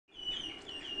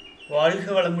வாழ்க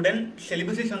வளமுடன்.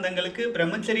 செலிபசி சொந்தங்களுக்கு,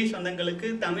 பிரம்மச்சரி சொந்தங்களுக்கு,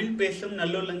 தமிழ் பேசும்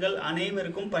நல்லுள்ளங்கள்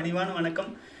அனைவருக்கும் பணிவான வணக்கம்.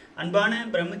 அன்பான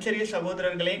பிரம்மச்சரிய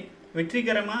சகோதரர்களே,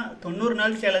 வெற்றிகரமாக 90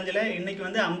 நாள் சேலஞ்சில் இன்னைக்கு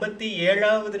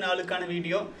 57வது நாளுக்கான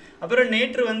வீடியோ. அப்புறம்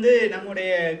நேற்று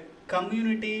நம்முடைய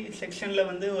கம்யூனிட்டி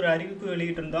செக்ஷனில் ஒரு அறிவிப்பு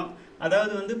வெளியிட்டிருந்தோம்.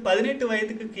 அதாவது 18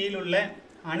 வயதுக்கு கீழுள்ள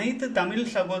அனைத்து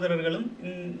தமிழ் சகோதரர்களும்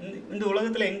இந்த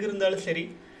உலகத்தில் எங்கே இருந்தாலும் சரி,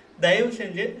 தயவு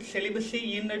செஞ்சு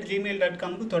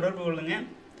𝐂𝐎𝐿𝐵𝐶@gmail.com தொடர்பு கொள்ளுங்க.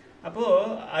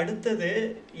 அப்போது அடுத்தது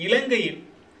இலங்கையில்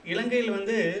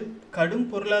கடும்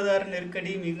பொருளாதார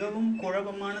நெருக்கடி, மிகவும்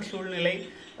குழப்பமான சூழ்நிலை,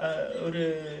 ஒரு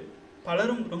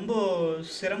பலரும் ரொம்ப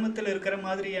சிரமத்தில் இருக்கிற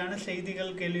மாதிரியான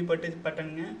செய்திகள்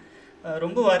கேள்விப்பட்டேங்க.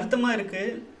 ரொம்ப வருத்தமாக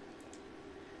இருக்குது.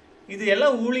 இது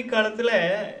எல்லாம் ஊழி காலத்தில்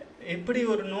எப்படி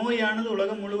ஒரு நோயானது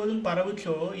உலகம் முழுவதும்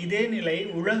பரவுச்சோ, இதே நிலை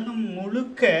உலகம்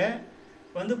முழுக்க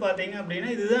பார்த்தீங்க அப்படின்னா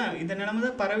இதுதான், இந்த நிலைமை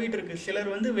தான் பரவிட்டு இருக்கு. சிலர்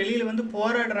வெளியில்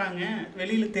போராடுறாங்க,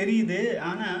 வெளியில் தெரியுது.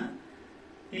 ஆனால்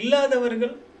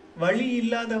இல்லாதவர்கள், வழி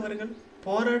இல்லாதவர்கள்,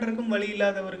 போராடுறதுக்கும் வழி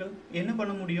இல்லாதவர்கள் என்ன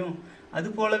பண்ண முடியும்? அது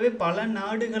போலவே பல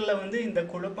நாடுகளில் இந்த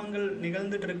குழப்பங்கள்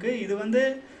நிகழ்ந்துட்டு இருக்கு. இது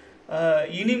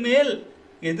இனிமேல்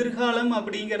எதிர்காலம்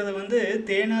அப்படிங்கிறது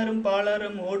தேனாரும்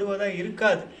பாலாரும் ஓடுவதாக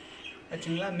இருக்காது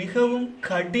ஆச்சுங்களா. மிகவும்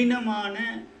கடினமான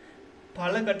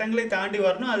பல கட்டங்களை தாண்டி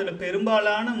வரணும். அதில்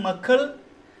பெரும்பாலான மக்கள்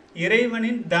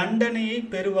இறைவனின் தண்டனையை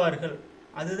பெறுவார்கள்.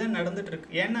 அதுதான் நடந்துட்டு இருக்கு.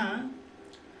 ஏன்னா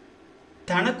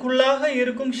தனக்குள்ளாக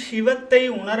இருக்கும் சிவத்தை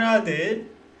உணராது,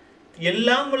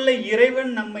 எல்லாம் உள்ள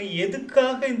இறைவன் நம்மை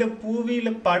எதுக்காக இந்த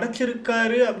பூவியில்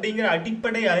படைச்சிருக்காரு அப்படிங்கிற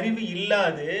அடிப்படை அறிவு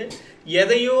இல்லாது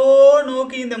எதையோ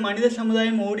நோக்கி இந்த மனித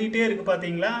சமுதாயம் ஓடிட்டே இருக்கு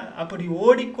பார்த்தீங்களா. அப்படி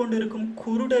ஓடிக்கொண்டு இருக்கும்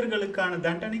குருடர்களுக்கான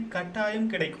தண்டனை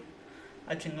கட்டாயம் கிடைக்கும்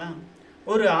ஆச்சுங்களா.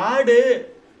 ஒரு ஆடு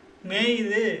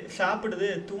மேயுது, சாப்பிடுது,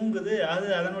 தூங்குது, அது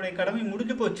அதனுடைய கடமை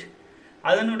முடிஞ்சு போச்சு.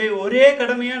 அதனுடைய ஒரே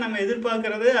கடமையாக நம்ம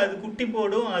எதிர்பார்க்கறது அது குட்டி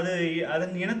போடும், அது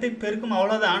அதன் இனத்தை பெருக்கும்,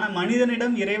 அவ்வளோதான். ஆனால்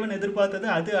மனிதனிடம் இறைவன் எதிர்பார்த்தது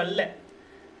அது அல்ல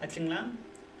ஆச்சுங்களா.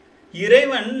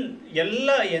 இறைவன்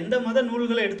எந்த மத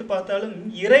நூல்களை எடுத்து பார்த்தாலும்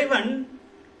இறைவன்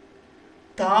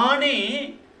தானே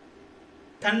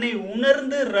தன்னை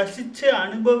உணர்ந்து ரசித்து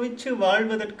அனுபவித்து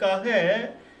வாழ்வதற்காக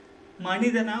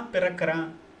மனிதனாக பிறக்கிறான்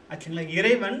ஆச்சுங்களா.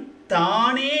 இறைவன்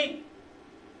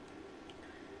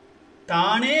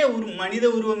தானே ஒரு மனித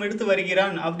உருவம் எடுத்து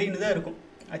வருகிறான் அப்படின்னு தான் இருக்கும்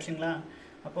ஆச்சுங்களா.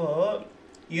 அப்போது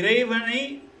இறைவனை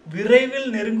விரைவில்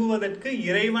நெருங்குவதற்கு,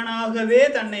 இறைவனாகவே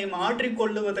தன்னை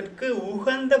மாற்றிக்கொள்ளுவதற்கு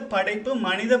உகந்த படைப்பு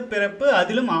மனித பிறப்பு,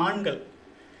 அதிலும் ஆண்கள்.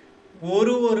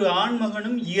 ஒரு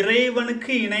ஆண்மகனும்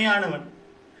இறைவனுக்கு இணையானவன்,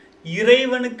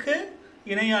 இறைவனுக்கு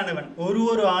இணையானவன்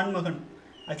ஒரு ஆண்மகன்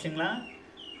ஆச்சுங்களா.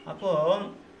 அப்போது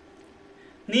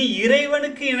நீ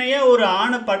இறைவனுக்கு இணையாக ஒரு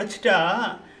ஆணை படைச்சிட்டா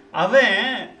அவன்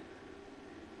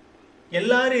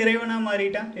எல்லாரும் இறைவனாக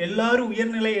மாறிட்டான், எல்லாரும்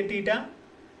உயர்நிலை எட்டிட்டான்.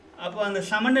 அப்போ அந்த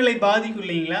சமநிலை பாதிக்கும்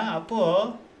இல்லைங்களா.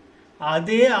 அப்போது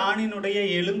அதே ஆணினுடைய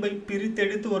எலும்பை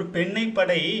பிரித்தெடுத்து ஒரு பெண்ணை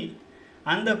படை,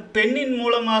 அந்த பெண்ணின்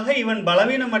மூலமாக இவன்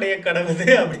பலவீனம் அடைய கடவுது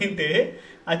அப்படின்ட்டு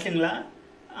ஆச்சுங்களா.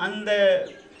 அந்த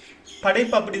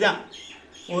படைப்பு அப்படிதான்.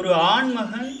 ஒரு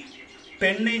ஆண்மகன்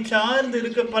பெண்ணை சார்ந்து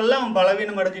இருக்கப்பெல்லாம் அவன்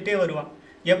பலவீனம் அடைஞ்சிட்டே வருவான்.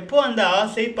 எப்போ அந்த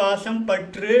ஆசை, பாசம்,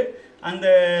 பற்று,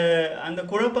 அந்த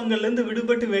குழப்பங்கள்லேருந்து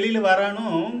விடுபட்டு வெளியில் வரானோ,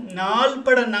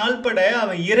 நாள்பட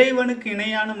அவன் இறைவனுக்கு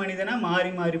இணையான மனிதனாக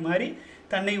மாறி மாறி மாறி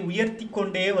தன்னை உயர்த்தி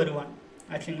கொண்டே வருவான்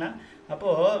ஆச்சுங்களா.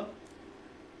 அப்போது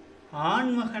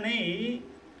ஆண்மகனை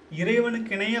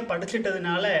இறைவனுக்கு இணைய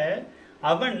படைச்சிட்டதுனால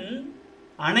அவன்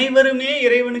அனைவருமே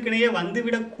இறைவனுக்கு இணைய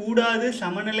வந்துவிடக்கூடாது,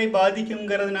 சமநிலை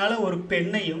பாதிக்குங்கிறதுனால ஒரு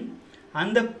பெண்ணையும்,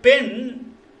 அந்த பெண்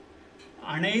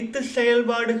அனைத்து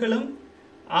செயல்பாடுகளும்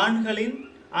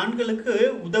ஆண்களுக்கு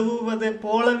உதவுவதை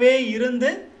போலவே இருந்து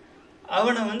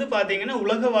அவனை பார்த்தீங்கன்னா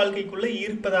உலக வாழ்க்கைக்குள்ளே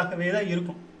ஈர்ப்பதாகவே தான்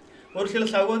இருக்கும். ஒரு சில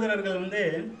சகோதரர்கள்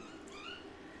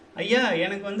ஐயா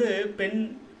எனக்கு பெண்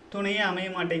துணையே அமைய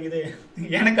மாட்டேங்குது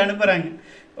எனக்கு அனுப்புகிறாங்க.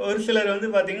 ஒரு சிலர்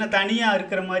பார்த்தீங்கன்னா தனியாக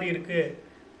இருக்கிற மாதிரி இருக்குது,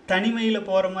 தனிமையில்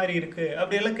போகிற மாதிரி இருக்குது,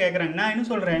 அப்படியெல்லாம் கேட்குறாங்க. நான் என்ன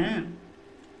சொல்கிறேன்,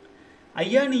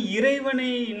 ஐயா நீ இறைவனை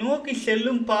நோக்கி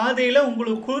செல்லும் பாதையில்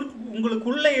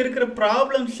உங்களுக்குள்ளே இருக்கிற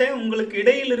ப்ராப்ளம்ஸை, உங்களுக்கு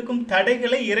இடையில் இருக்கும்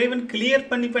தடைகளை இறைவன் கிளியர்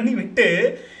பண்ணி விட்டு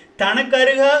தனக்கு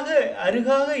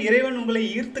அருகாக இறைவன் உங்களை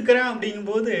ஈர்த்துக்கிறான்.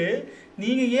 அப்படிங்கும்போது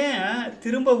நீங்கள் ஏன்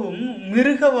திரும்பவும்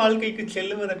மிருக வாழ்க்கைக்கு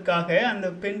செல்லுவதற்காக அந்த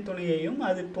பெண் துணையையும்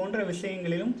அது போன்ற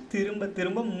விஷயங்களிலும்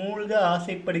திரும்ப மூழ்க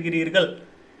ஆசைப்படுகிறீர்கள்?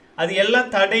 அது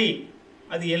எல்லாம் தடை,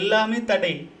 அது எல்லாமே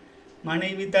தடை.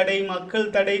 மனைவி தடை, மக்கள்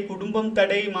தடை, குடும்பம்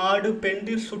தடை, மாடு,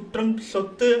 பெண்டிர், சுற்றம்,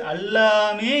 சொத்து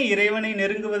எல்லாமே இறைவனை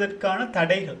நெருங்குவதற்கான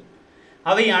தடைகள்.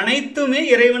 அவை அனைத்துமே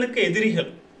இறைவனுக்கு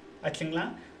எதிரிகள் ஆச்சுங்களா.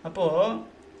 அப்போது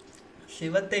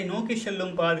சிவத்தை நோக்கி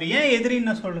செல்லும் பாதை ஏன் எதிரின்னு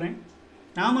நான் சொல்கிறேன்,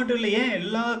 நான் மட்டும் இல்லை, ஏன்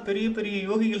எல்லா பெரிய பெரிய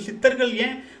யோகிகள் சித்தர்கள்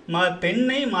ஏன்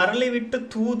பெண்ணை மரலை விட்டு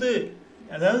தூது,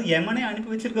 அதாவது யமனை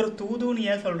அனுப்பி வச்சிருக்கிற தூதுன்னு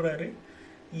ஏன் சொல்கிறாரு?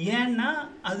 ஏன்னா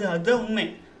அதுதான் உண்மை,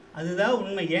 அதுதான்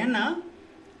உண்மை. ஏன்னா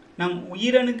நம்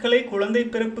உயிரணுக்களை குழந்தை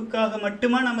பிறப்புக்காக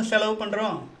மட்டுமா நம்ம செலவு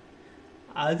பண்ணுறோம்?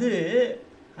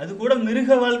 அது கூட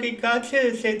மிருக வாழ்க்கைக்காச்சு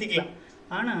சேர்த்திக்கலாம்.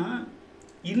 ஆனால்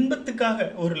இன்பத்துக்காக,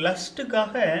 ஒரு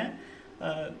லஸ்ட்டுக்காக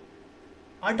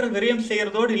ஆற்றல் விரயம்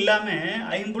செய்கிறதோடு இல்லாமல்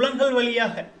ஐம்புலன்கள்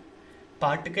வழியாக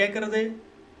பாட்டு கேட்குறது,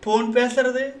 ஃபோன்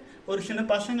பேசுறது, ஒரு சின்ன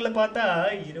பசங்களை பார்த்தா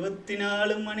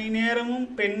 24 மணி நேரமும்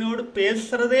பெண்ணோடு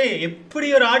பேசுகிறதே எப்படி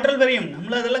ஒரு ஆற்றல் விரயம்.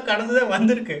 நம்மள அதெல்லாம் கடந்து தான்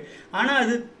வந்திருக்கு. ஆனால்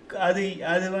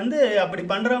அது வந்து அப்படி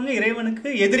பண்ணுறவங்க இறைவனுக்கு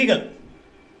எதிரிகள்.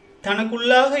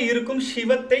 தனக்குள்ளாக இருக்கும்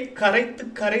சிவத்தை கரைத்து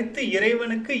கரைத்து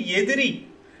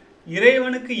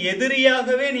இறைவனுக்கு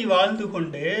எதிரியாகவே நீ வாழ்ந்து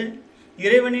கொண்டு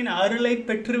இறைவனின் அருளை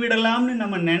பெற்றுவிடலாம்னு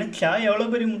நம்ம நினச்சா எவ்வளோ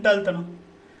பெரிய முட்டாள்தனம்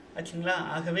ஆச்சுங்களா?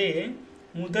 ஆகவே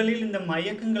முதலில் இந்த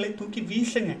மயக்கங்களை தூக்கி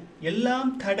வீசுங்க.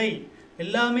 எல்லாம் தடை,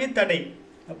 எல்லாமே தடை.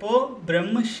 அப்போது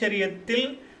பிரம்மச்சரியத்தில்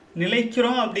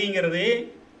நிலைக்கிறோம் அப்படிங்கிறதே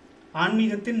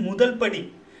ஆன்மீகத்தின் முதல் படி.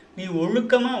 நீ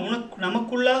ஒழுக்கமாக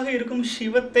நமக்குள்ளாக இருக்கும்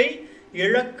சிவத்தை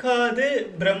இழக்காது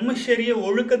பிரம்மச்சரிய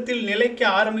ஒழுக்கத்தில் நிலைக்க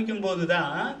ஆரம்பிக்கும் போது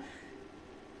தான்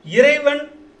இறைவன்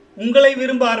உங்களை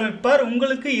விரும்ப ஆரம்பிப்பார்,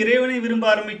 உங்களுக்கு இறைவனை விரும்ப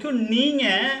ஆரம்பிக்கும்.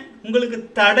 நீங்கள் உங்களுக்கு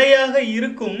தடையாக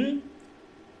இருக்கும்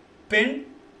பெண்,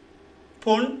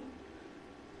 பொன்,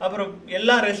 அப்புறம்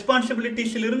எல்லா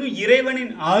ரெஸ்பான்சிபிலிட்டிஸிலிருந்து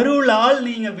இறைவனின் அருளால்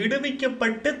நீங்கள்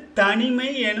விடுவிக்கப்பட்டு தனிமை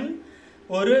எனும்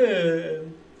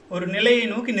ஒரு நிலையை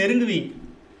நோக்கி நெருங்குவீங்க.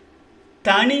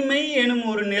 தனிமை எனும்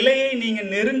ஒரு நிலையை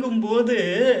நீங்கள் நெருங்கும் போது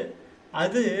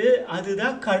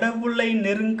அதுதான் கடவுளை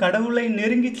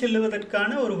நெருங்கி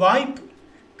செல்லுவதற்கான ஒரு வாய்ப்பு.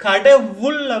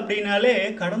 கடவுள் அப்படின்னாலே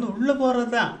கடந்து உள்ளே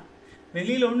போகிறது தான்,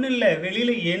 வெளியில் ஒன்றும் இல்லை.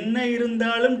 வெளியில் என்ன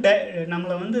இருந்தாலும்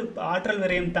நம்மளை வந்து ஆற்றல்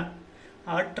விரயம் தான்.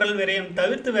 ஆற்றல் விரயம்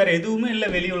தவிர்த்து வேறு எதுவுமே இல்லை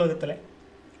வெளி உலகத்தில்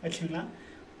ஆச்சுங்களா?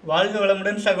 வாழ்க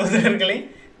வளமுடன் சகோதரர்களே.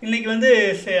 இன்றைக்கி வந்து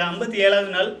 57வது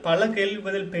நாள். பல கேள்வி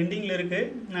பதில் பெண்டிங்கில்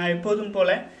இருக்குது. நான் எப்போதும்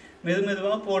போல்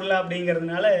மெதுவாக போடலாம்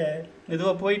அப்படிங்கிறதுனால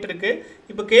மெதுவாக போயிட்டுருக்கு.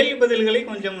 இப்போ கேள்வி பதில்களை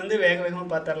கொஞ்சம் வந்து வேகமாக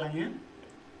பார்த்துடலாங்க.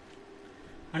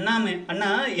 அண்ணா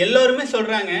எல்லோருமே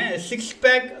சொல்கிறாங்க 6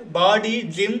 பேக் பாடி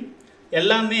ஜிம்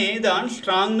எல்லாமே தான்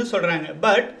ஸ்ட்ராங்னு சொல்கிறாங்க.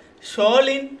 But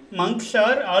Shalin monks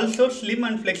are also slim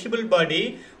and flexible பாடி.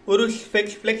 ஒரு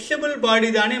ஃப்ளெக்சிபிள் பாடி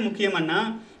தானே முக்கியம்னா?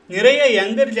 நிறைய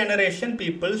younger generation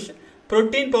peoples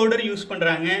protein powder use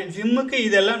பண்ணுறாங்க. ஜிம்முக்கு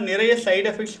இதெல்லாம் நிறைய சைடு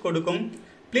எஃபெக்ட்ஸ் கொடுக்கும்.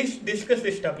 Please discuss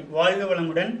this topic. வாழ்க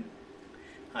வளமுடன்.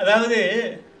 அதாவது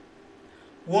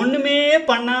ஒன்றுமே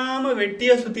பண்ணாமல்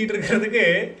வெட்டியாக சுற்றிட்டு இருக்கிறதுக்கு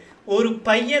ஒரு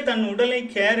பையன் தன் உடலை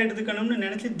கேர் எடுத்துக்கணும்னு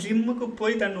நினச்சி ஜிம்முக்கு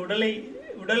போய் தன்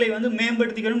உடலை வந்து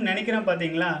மேம்படுத்திக்கணும்னு நினைக்கிறான்.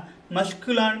 பார்த்தீங்களா?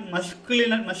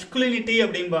 மஸ்குலினிட்டி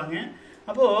அப்படிம்பாங்க.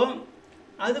 அப்போது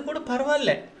அது கூட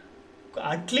பரவாயில்ல.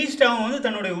 அட்லீஸ்ட் அவன் வந்து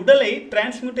தன்னுடைய உடலை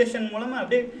டிரான்ஸ்மியூட்டேஷன் மூலமாக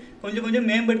அப்படியே கொஞ்சம்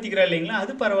மேம்படுத்திக்கிறான் இல்லைங்களா?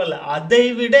 அது பரவாயில்ல. அதை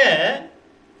விட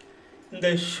இந்த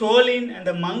ஷோலின்,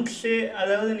 அந்த மங்க்ஸு,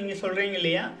 அதாவது நீங்கள் சொல்கிறீங்க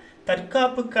இல்லையா,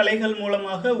 தற்காப்பு கலைகள்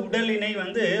மூலமாக உடலினை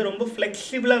வந்து ரொம்ப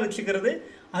ஃப்ளெக்சிபிளாக வச்சுக்கிறது,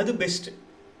 அது பெஸ்ட்டு.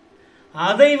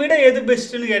 அதை விட எது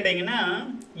பெஸ்ட்டுன்னு கேட்டிங்கன்னா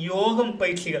யோக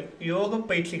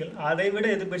பயிற்சிகள். அதை விட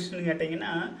எது பெஸ்ட்டுன்னு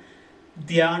கேட்டிங்கன்னா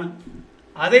தியானம்.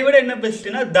 அதை விட என்ன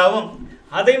பெஸ்ட்டுன்னா தவம்.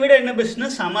 அதை விட என்ன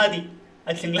பெஸ்ட்டுன்னா சமாதி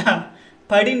ஆச்சுங்களா?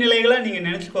 படிநிலைகளாக நீங்கள்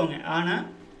நினச்சிக்கோங்க. ஆனால்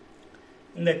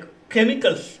இந்த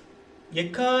கெமிக்கல்ஸ்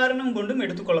எக்காரணம் கொண்டும்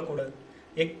எடுத்துக்கொள்ளக்கூடாது.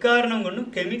 எக்காரணம்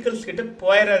கொண்டும் கெமிக்கல்ஸ் கிட்ட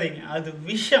போயிடாதீங்க. அது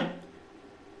விஷம்.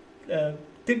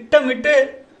 திட்டமிட்டு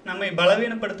நம்மை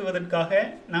பலவீனப்படுத்துவதற்காக,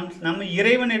 நம்ம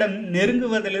இறைவனிடம்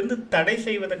நெருங்குவதிலிருந்து தடை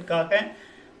செய்வதற்காக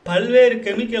பல்வேறு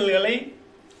கெமிக்கல்களை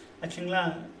ஆச்சுங்களா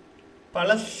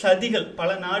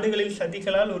பல நாடுகளில்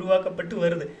சதிகளால் உருவாக்கப்பட்டு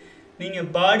வருது. நீங்கள்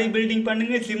பாடி பில்டிங்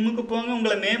பண்ணுங்கள், ஜிம்முக்கு போங்க,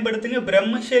 உங்களை மேம்படுத்துங்க.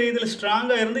 பிரம்மச்சரியத்தில்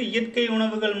ஸ்ட்ராங்காக இருந்து இயற்கை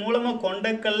உணவுகள் மூலமாக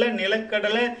கொண்டக்கடலை,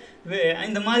 நிலக்கடலை,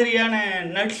 இந்த மாதிரியான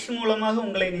நட்ஸ் மூலமாக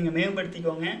உங்களை நீங்கள்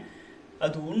மேம்படுத்திக்கோங்க.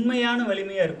 அது உண்மையான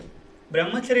வலிமையாக இருக்கும்.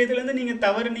 பிரம்மச்சரியத்துலேருந்து நீங்கள்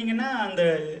தவறுனீங்கன்னா அந்த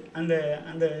அந்த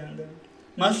அந்த அந்த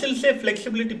மசில்ஸே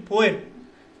ஃப்ளெக்சிபிலிட்டி போயிடும்,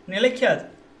 நிலைக்காது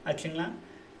ஆச்சுங்களா?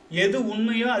 எது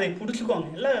உண்மையோ அதை பிடிச்சிக்கோங்க.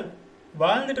 எல்லாம்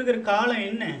வாழ்ந்துட்டு இருக்கிற காலம்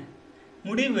என்ன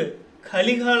முடிவு,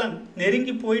 கலிகாலம்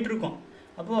நெருங்கி போயிட்டுருக்கோம்.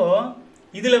 அப்போது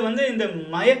இதில் வந்து இந்த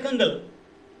மயக்கங்கள்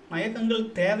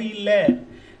தேவையில்லை.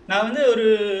 நான் வந்து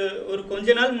ஒரு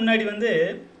கொஞ்ச நாள் முன்னாடி வந்து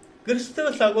கிறிஸ்தவ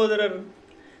சகோதரர்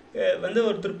வந்து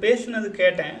ஒருத்தர் பேசினது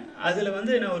கேட்டேன். அதில்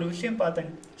வந்து நான் ஒரு விஷயம்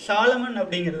பார்த்தேங்க. சாலமன்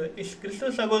அப்படிங்கிறது, கிறிஸ்தவ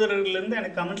சகோதரர்கள்லேருந்து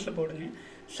எனக்கு கமெண்ட்ஸில் போடுங்க.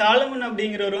 சாலமன்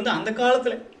அப்படிங்கிறவர் வந்து அந்த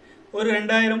காலத்தில் ஒரு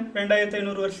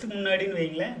 2000-2500 வருஷத்துக்கு முன்னாடின்னு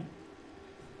வைங்களேன்,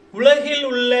 உலகில்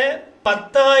உள்ள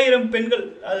 10,000 பெண்கள்,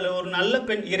 அதில் ஒரு நல்ல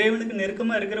பெண், இறைவனுக்கு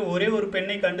நெருக்கமாக இருக்கிற ஒரே ஒரு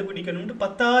பெண்ணை கண்டுபிடிக்கணும்ட்டு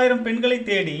 10,000 பெண்களை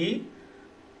தேடி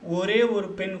ஒரே ஒரு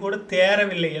பெண் கூட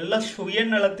தேரவில்லை. எல்லாம்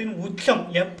சுயநலத்தின் உச்சம்.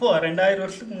 எப்போ? 2000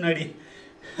 வருஷத்துக்கு முன்னாடி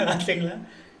ஆச்சுங்களா.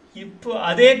 இப்போ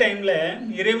அதே டைமில்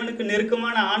இறைவனுக்கு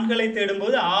நெருக்கமான ஆண்களை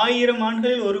தேடும்போது 1000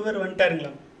 ஆண்களில் ஒருவர்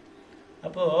வந்துட்டாருங்களாம்.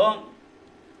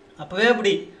 அப்போவே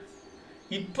அப்படி.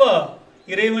 இப்போ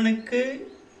இறைவனுக்கு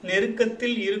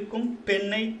நெருக்கத்தில் இருக்கும்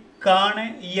பெண்ணை காண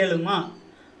இயலுமா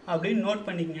அப்படின்னு நோட்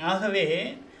பண்ணிக்கங்க.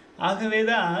 ஆகவே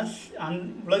தான்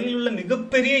உலகில் உள்ள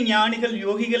மிகப்பெரிய ஞானிகள்,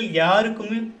 யோகிகள்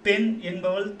யாருக்குமே பெண்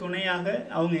என்பவள் துணையாக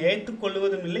அவங்க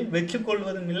ஏற்றுக்கொள்வதும் இல்லை,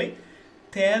 வச்சுக்கொள்வதும் இல்லை,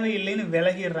 தேவையில்லைன்னு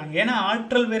விலகிடுறாங்க. ஏன்னா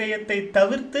ஆற்றல் விரயத்தை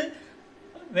தவிர்த்து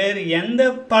வேறு எந்த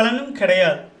பலனும்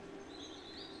கிடையாது.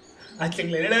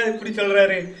 ஆச்சுங்களா. என்னடா இப்படி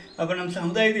சொல்கிறாரு, அப்போ நம்ம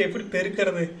சமுதாயத்தை எப்படி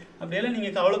பெருக்கிறது அப்படியெல்லாம்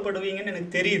நீங்கள் கவலைப்படுவீங்கன்னு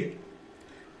எனக்கு தெரியுது.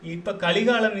 இப்போ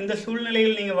கலிகாலம் இந்த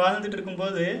சூழ்நிலையில் நீங்கள் வாழ்ந்துட்டு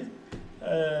இருக்கும்போது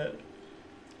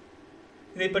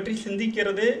இதை பற்றி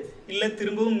சிந்திக்கிறது இல்லை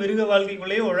திரும்பவும் மிருக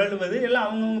வாழ்க்கைக்குள்ளேயே உழலுவது எல்லாம்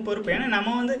அவங்கவுங்க பொறுப்பு. ஏன்னா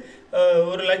நம்ம வந்து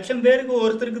 1,00,000 பேருக்கு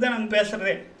ஒருத்தருக்கு தான் நம்ம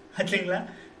பேசுகிறதே ஆச்சுங்களா.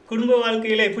 குடும்ப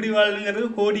வாழ்க்கையில் எப்படி வாழணுங்கிறது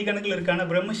கோடிக்கணக்கில் இருக்கு. ஆனால்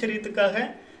பிரம்மச்சரியத்துக்காக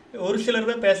ஒரு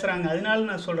சிலர் தான் பேசுகிறாங்க. அதனால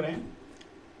நான் சொல்கிறேன்,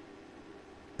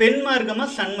 பெண் மார்க்கமா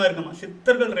சன்மார்க்கமா,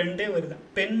 சித்தர்கள் 2 வருதான்.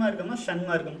 பெண் மார்க்கமா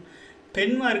சன்மார்க்கமா.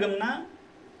 பெண் மார்க்கம்னா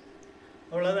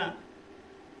அவ்வளோதான்,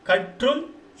 கற்றும்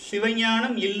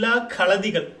சிவஞானம் இல்லா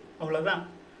கலதிகள், அவ்வளோதான்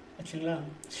ஆச்சுங்களா.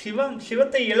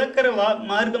 சிவத்தை இழக்கிற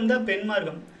மார்க்கம் தான் பெண்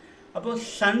மார்க்கம். அப்போ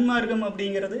சன்மார்க்கம்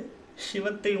அப்படிங்கிறது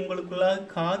சிவத்தை உங்களுக்குள்ளாக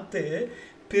காத்து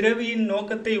பிறவியின்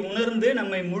நோக்கத்தை உணர்ந்து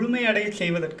நம்மை முழுமையடைய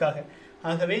செய்வதற்காக.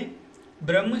 ஆகவே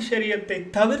பிரம்மச்சரியத்தை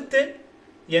தவிர்த்து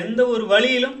எந்த ஒரு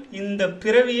வழியிலும் இந்த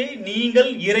பிறவியை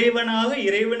நீங்கள்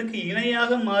இறைவனுக்கு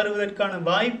இணையாக மாறுவதற்கான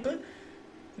வாய்ப்பு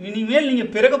இனிமேல்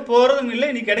நீங்கள் பிறக்க போகிறதும் இல்லை,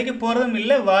 இனி கிடைக்க போகிறதும்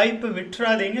இல்லை. வாய்ப்பை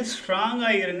விட்டுறாதீங்க,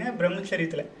 ஸ்ட்ராங்காக இருங்க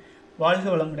பிரம்மச்சரியத்தில். வாழ்க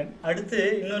வளமுடன். அடுத்து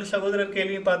இன்னொரு சகோதரர்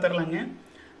கேள்வியை பார்த்துடலாங்க.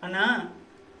 ஆனால்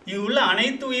இங்குள்ள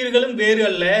அனைத்து உயிர்களும் வேறு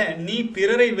அல்ல. நீ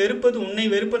பிறரை வெறுப்பது உன்னை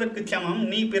வெறுப்பதற்கு சமம்,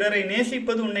 நீ பிறரை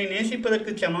நேசிப்பது உன்னை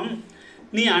நேசிப்பதற்கு சமம்.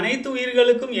 நீ அனைத்து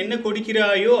உயிர்களுக்கும் என்ன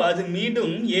கொடுக்கிறாயோ அது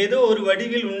மீண்டும் ஏதோ ஒரு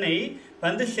வடிவில் உன்னை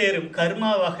வந்து சேரும்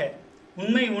கர்மாவாக.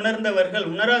 உண்மை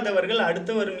உணராதவர்கள்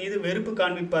அடுத்தவர் மீது வெறுப்பு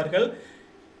காண்பிப்பார்கள்.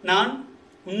 நான்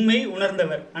உண்மை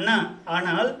உணர்ந்தவர்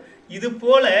ஆனால் இது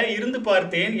போல இருந்து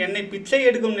பார்த்தேன். என்னை பிச்சை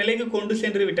எடுக்கும் நிலைக்கு கொண்டு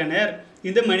சென்று விட்டனர்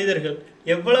இந்த மனிதர்கள்.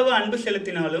 எவ்வளவு அன்பு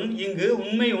செலுத்தினாலும் இங்கு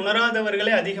உண்மை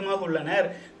உணராதவர்களே அதிகமாக உள்ளனர்.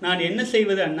 நான் என்ன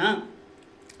செய்வது அண்ணா?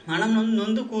 மனம்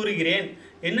நொந்து கூறுகிறேன்.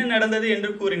 என்ன நடந்தது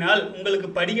என்று கூறினால் உங்களுக்கு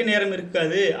படிக்க நேரம்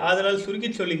இருக்காது, ஆதலால்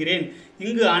சுருக்கி சொல்லுகிறேன்.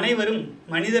 இங்கு அனைவரும்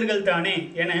மனிதர்கள் தானே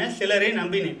என சிலரை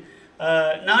நம்பினேன்.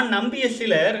 நான் நம்பிய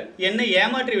சிலர் என்னை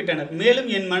ஏமாற்றி விட்டனர். மேலும்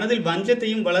என் மனதில்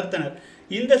வஞ்சத்தையும் வளர்த்தனர்.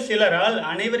 இந்த சிலரால்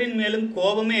அனைவரின் மேலும்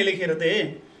கோபமே எழுகிறது.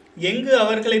 எங்கு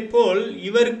அவர்களைப் போல்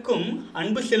இவருக்கும்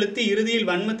அன்பு செலுத்தி இறுதியில்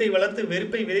வன்மத்தை வளர்த்து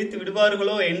வெறுப்பை விதைத்து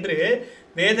விடுவார்களோ என்று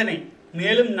வேதனை.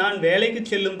 மேலும் நான் வேலைக்கு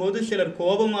செல்லும் போது சிலர்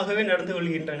கோபமாகவே நடந்து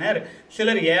கொள்கின்றனர்,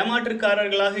 சிலர்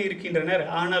ஏமாற்றுக்காரர்களாக இருக்கின்றனர்.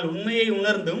 ஆனால் உண்மையை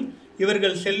உணர்ந்தும்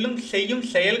இவர்கள் செய்யும்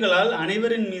செயல்களால்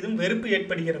அனைவரின் மீதும் வெறுப்பு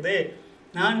ஏற்படுகிறது.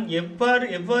 நான்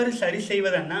எவ்வாறு சரி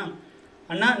செய்வது அண்ணா?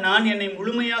 நான் என்னை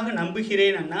முழுமையாக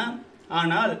நம்புகிறேன் அண்ணா.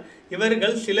 ஆனால்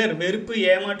இவர்கள் சிலர் வெறுப்பு,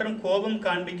 ஏமாற்றம், கோபம்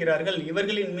காண்பிக்கிறார்கள்.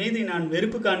 இவர்களின் மீது நான்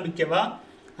வெறுப்பு காண்பிக்கவா?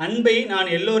 அன்பை நான்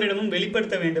எல்லோரிடமும்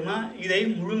வெளிப்படுத்த வேண்டுமா? இதை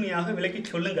முழுமையாக விளக்கி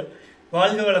சொல்லுங்கள்.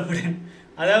 வாழ்க வளமுடன்.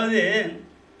 அதாவது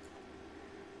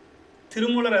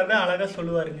திருமூலர் தான் அழகாக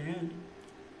சொல்லுவாருங்க,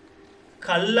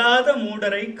 கல்லாத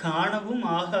மூடரை காணவும்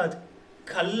ஆகாது,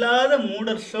 கல்லாத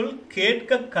மூடர் சொல்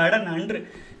கேட்க கடன் அன்று.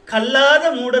 கல்லாத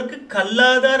மூடர்க்கு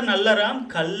கல்லாதார் நல்லராம்,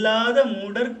 கல்லாத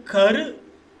மூடர் கரு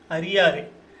அறியாரே.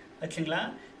 ஆச்சுங்களா.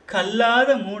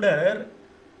 கல்லாத மூடர்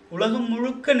உலகம்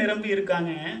முழுக்க நிரம்பி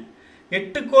இருக்காங்க.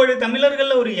 8 கோடி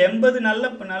தமிழர்களில் ஒரு 80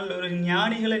 நல்ல ஒரு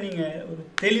ஞானிகளை நீங்கள் ஒரு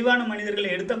தெளிவான மனிதர்களை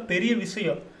எடுத்தால் பெரிய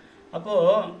விஷயம்.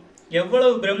 அப்போது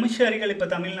எவ்வளவு பிரம்மச்சாரிகள் இப்போ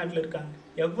தமிழ்நாட்டில் இருக்காங்க,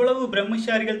 எவ்வளவு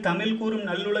பிரம்மச்சாரிகள் தமிழ் கூறும்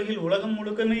நல்லுலகில் உலகம்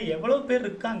முழுக்கமே எவ்வளவு பேர்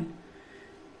இருக்காங்க.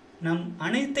 நம்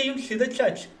அனைத்தையும்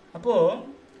சிதைச்சாச்சு. அப்போது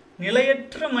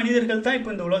நிலையற்ற மனிதர்கள் தான்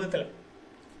இப்போ இந்த உலகத்தில்.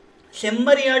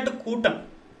 செம்மறியாட்டு கூட்டம்,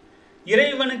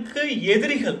 இறைவனுக்கு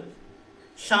எதிரிகள்,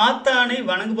 சாத்தானை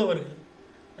வணங்குபவர்கள்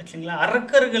ஆச்சுங்களா,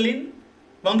 அரக்கர்களின்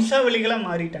வம்சாவளிகளாக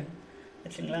மாறிட்டாங்க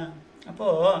ஆச்சுங்களா.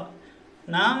 அப்போது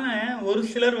நாம் ஒரு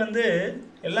சிலர்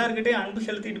எல்லாருக்கிட்டையும் அன்பு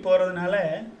செலுத்திட்டு போகிறதுனால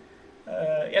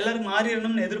எல்லோரும்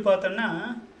மாறிடணும்னு எதிர்பார்த்தோம்னா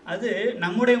அது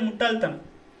நம்முடைய முட்டாள்தனம்.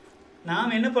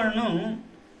 நாம் என்ன பண்ணணும்,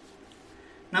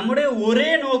 நம்முடைய ஒரே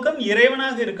நோக்கம்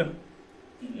இறைவனாக இருக்கணும்.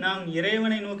 நாம்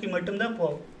இறைவனை நோக்கி மட்டும்தான்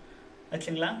போவோம்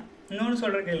ஆச்சுங்களா. இன்னொன்று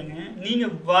சொல்கிற கேளுங்க,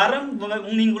 நீங்கள்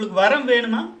உங்களுக்கு வரம்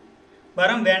வேணுமா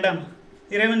வரம் வேண்டாமா?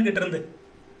 இறைவன்கிட்ட இருந்து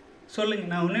சொல்லுங்க.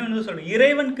 நான் ஒன்று சொல்கிறேன்.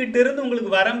 இறைவன்கிட்ட இருந்து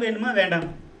உங்களுக்கு வரம் வேணுமா வேண்டாம்?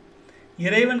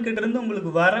 இறைவன்கிட்ட இருந்து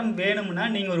உங்களுக்கு வரம் வேணும்னா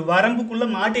நீங்கள் ஒரு வரம்புக்குள்ளே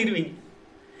மாட்டிடுவீங்க.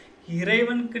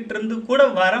 இறைவன்கிட்ட இருந்து கூட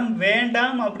வரம்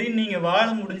வேண்டாம் அப்படின்னு நீங்கள் வாழ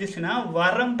முடிஞ்சிச்சுன்னா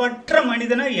வரம்பற்ற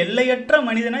மனிதனா, எல்லையற்ற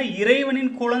மனிதனா,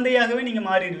 இறைவனின் குழந்தையாகவே நீங்கள்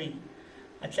மாறிடுவீங்க.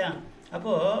 ஆச்சா?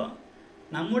 அப்போது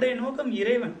நம்முடைய நோக்கம்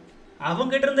இறைவன்.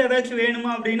 அவங்ககிட்ட இருந்து ஏதாச்சும்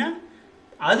வேணுமா அப்படின்னா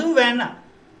அதுவும் வேண்டாம்.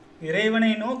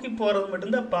 இறைவனை நோக்கி போகிறது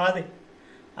மட்டும்தான் பாதை.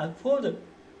 அது போதும்.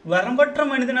 வரம்பற்ற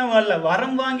மனிதனா வாழல.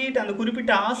 வரம் வாங்கிட்டு அந்த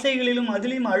குறிப்பிட்ட ஆசைகளிலும்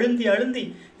அதுலேயும் அழுந்தி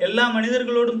எல்லா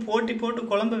மனிதர்களோடும் போட்டி போட்டு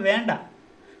குழம்ப வேண்டாம்.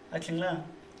 ஆச்சுங்களா?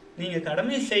 நீங்கள்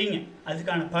கடமையை செய்யுங்க,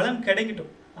 அதுக்கான பலன்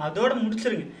கிடைக்கட்டும், அதோடு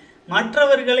முடிச்சிருங்க.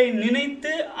 மற்றவர்களை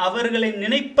நினைத்து அவர்களை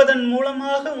நினைப்பதன்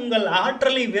மூலமாக உங்கள்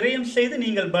ஆற்றலை விரயம் செய்து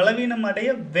நீங்கள் பலவீனம் அடைய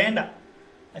வேண்டாம்.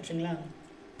 ஆச்சுங்களா?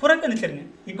 புறக்கணிச்சிருங்க,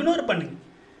 இக்னோர் பண்ணுங்க.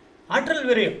 ஆற்றல்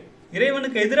விரயம்,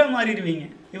 இறைவனுக்கு எதிராக மாறிடுவீங்க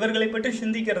இவர்களை பற்றி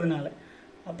சிந்திக்கிறதுனால.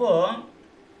 அப்போது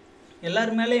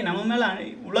எல்லார் மேலேயும் நம்ம மேலே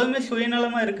உலகமே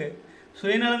சுயநலமாக இருக்குது.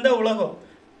 சுயநலம்தான் உலகம்.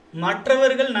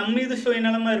 மற்றவர்கள் நம்ம மீது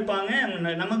சுயநலமாக இருப்பாங்க,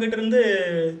 நம்மக்கிட்ட இருந்து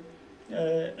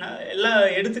எல்லாம்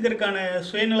எடுத்துக்கிறதுக்கான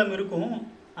சுயநலம் இருக்கும்.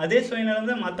 அதே சுயநலம்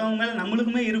தான் மற்றவங்க மேலே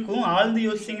நம்மளுக்குமே இருக்கும். ஆழ்ந்து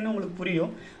யோசிச்சிங்கன்னா உங்களுக்கு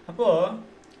புரியும். அப்போது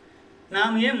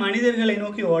நாம் ஏன் மனிதர்களை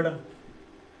நோக்கி ஓடணும்?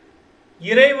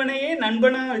 இறைவனையே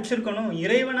நண்பனாக வச்சுருக்கணும்.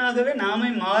 இறைவனாகவே நாமே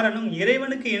மாறணும்.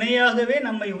 இறைவனுக்கு இணையாகவே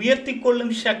நம்மை உயர்த்தி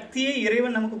கொள்ளும் சக்தியை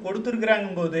இறைவன் நமக்கு கொடுத்துருக்குறாங்க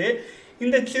போது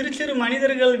இந்த சிறு சிறு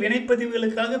மனிதர்கள்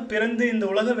வினைப்பதிவுகளுக்காக பிறந்து இந்த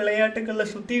உலக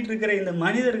விளையாட்டுகளில் சுற்றிட்டு இருக்கிற இந்த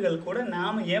மனிதர்கள் கூட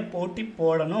நாம் ஏன் போட்டி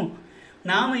போடணும்?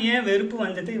 நாம் ஏன் வெறுப்பு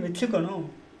வஞ்சத்தை வச்சுக்கணும்?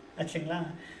 ஆச்சுங்களா?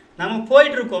 நம்ம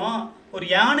போயிட்டுருக்கோம், ஒரு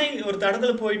யானை ஒரு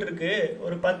தடத்தில் போயிட்டுருக்கு,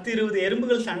 ஒரு 10-20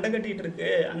 எறும்புகள் சண்டை கட்டிகிட்டு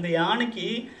இருக்கு. அந்த யானைக்கு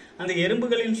அந்த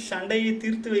எறும்புகளின் சண்டையை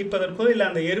தீர்த்து வைப்பதற்கோ இல்லை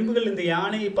அந்த எறும்புகள் இந்த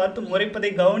யானையை பார்த்து முறைப்பதை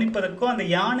கவனிப்பதற்கோ அந்த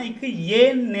யானைக்கு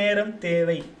ஏன் நேரம்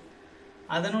தேவை?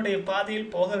 அதனுடைய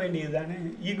பாதையில் போக வேண்டியது தானே,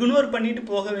 இக்னோர் பண்ணிட்டு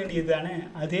போக வேண்டியது தானே.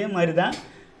 அதே மாதிரி தான்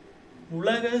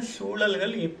உலக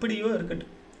சூழல்கள் எப்படியோ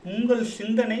இருக்கட்டும், உங்கள்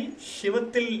சிந்தனை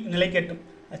சிவத்தில் நிலைக்கட்டும்.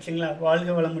 ஆச்சுங்களா?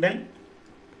 வாழ்க வளமுடன்.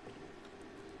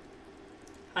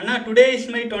 அண்ணா, today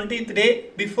is my 20th day.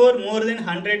 Before more then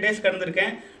 100 days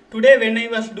கடந்திருக்கேன். Today when I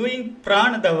was doing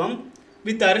பிராண தவம்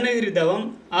வித் அருணகிரி தவம்,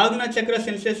 ஆக்னா Chakra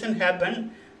sensation happen.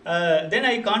 Then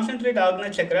I concentrate Agna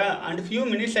Chakra and few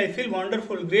minutes I feel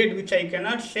wonderful, great, which I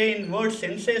cannot say in words,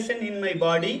 sensation in my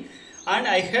body, and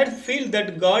I had feel that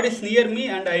God is near me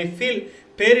and I feel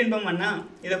பேரின்பம். அண்ணா,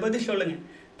 இதை பற்றி சொல்லுங்கள்.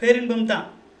 பேரின்பம் தான்.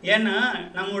 ஏன்னா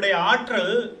நம்முடைய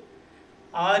ஆற்றல்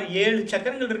 6-7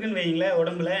 சக்கரங்கள் இருக்குன்னு வைங்களேன்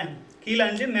உடம்புல. கீழே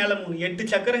 5 மேலே 3,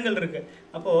 8 சக்கரங்கள் இருக்குது.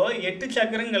 அப்போது 8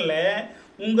 சக்கரங்களில்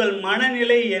உங்கள்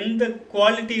மனநிலை எந்த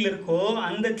குவாலிட்டியில் இருக்கோ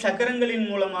அந்த சக்கரங்களின்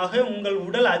மூலமாக உங்கள்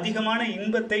உடல் அதிகமான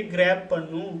இன்பத்தை கிராப்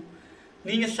பண்ணும்.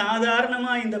 நீங்கள்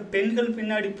சாதாரணமாக இந்த பெண்கள்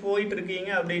பின்னாடி போயிட்டு இருக்கீங்க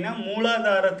அப்படின்னா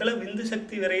மூலாதாரத்தில் விந்து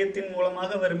சக்தி விரயத்தின்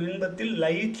மூலமாக வரும் இன்பத்தில்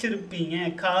லயிச்சிருப்பீங்க,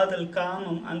 காதல்,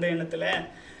 காமம் அந்த எண்ணத்தில்.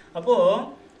 அப்போது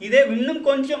இதே இன்னும்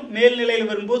கொஞ்சம்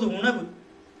மேல்நிலையில் வரும்போது உணவு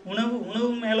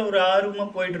மேலே ஒரு ஆர்வமாக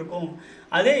போயிட்டுருக்கும்.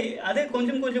 அதே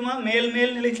கொஞ்சம் கொஞ்சமாக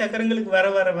மேல்நிலை சக்கரங்களுக்கு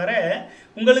வர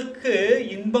உங்களுக்கு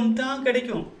இன்பம் தான்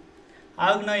கிடைக்கும்.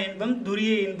 ஆக்னா இன்பம்,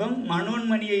 துரிய இன்பம்,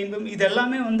 மனோன்மணிய இன்பம்,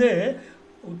 இதெல்லாமே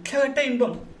உச்சகட்ட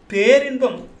இன்பம்,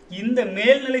 பேரின்பம். இந்த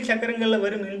மேல்நிலை சக்கரங்களில்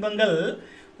வரும் இன்பங்கள்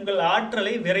உங்கள்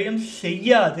ஆற்றலை விரயம்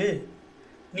செய்யாது.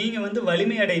 நீங்கள்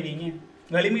வலிமை அடைவீங்க.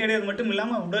 வலிமை அடைவது மட்டும்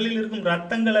இல்லாமல் உடலில் இருக்கும்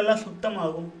ரத்தங்கள் எல்லாம்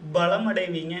சுத்தமாகும், பலம்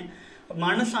அடைவீங்க,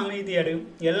 மனசு அமைதி அடையும்,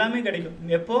 எல்லாமே கிடைக்கும்.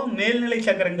 எப்போ? மேல்நிலை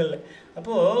சக்கரங்களில்.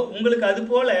 அப்போது உங்களுக்கு அது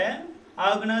போல்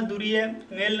ஆகுனா துரிய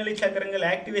மேல்நிலை சக்கரங்கள்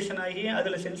ஆக்டிவேஷன் ஆகி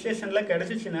அதில் சென்சேஷன்லாம்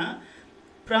கிடச்சிச்சின்னா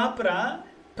ப்ராப்பராக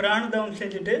பிராணதவம்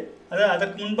செஞ்சுட்டு, அதாவது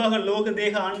அதற்கு முன்பாக லோக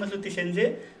தேக ஆன்ம சுத்தி செஞ்சு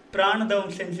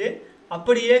பிராணதவம் செஞ்சு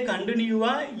அப்படியே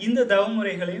கண்டினியூவாக இந்த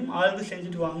தவமுறைகளையும் ஆழ்ந்து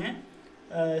செஞ்சுட்டு வாங்க.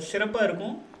 சிறப்பாக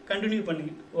இருக்கும். கண்டினியூ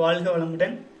பண்ணுங்கள். வாழ்க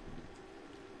வளமுடன்.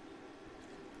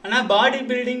 ஆனால் பாடி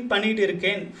பில்டிங் பண்ணிகிட்டு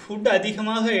இருக்கேன், ஃபுட்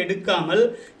அதிகமாக எடுக்காமல்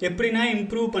எப்படின்னா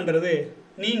இம்ப்ரூவ் பண்ணுறது?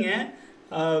 நீங்கள்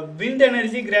விண்ட்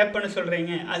எனர்ஜி கிராப் பண்ண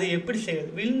சொல்கிறீங்க, அது எப்படி செய்யுது?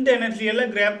 விண்ட்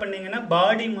எனர்ஜியெல்லாம் கிராப் பண்ணிங்கன்னா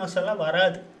பாடி மாஸ் எல்லாம்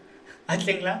வராது.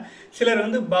 ஆச்சுங்களா? சிலர்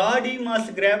பாடி மாஸ்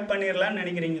கிராப் பண்ணிடலான்னு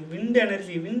நினைக்கிறீங்க.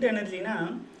 விண்ட் எனர்ஜினா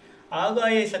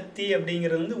ஆகாய சக்தி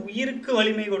அப்படிங்கிறது உயிருக்கு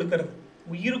வலிமை கொடுக்கறது.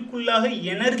 உயிருக்குள்ளாக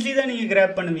எனர்ஜி தான் நீங்கள்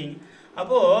கிராப் பண்ணுவீங்க.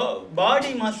 அப்போது பாடி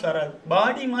மாஸ் வராது.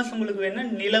 பாடி மாஸ் உங்களுக்கு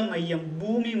வேணால் நில மையம்,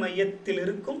 பூமி மையத்தில்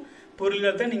இருக்கும்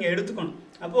பொருள்களை தான் நீங்கள் எடுத்துக்கணும்.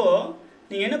 அப்போது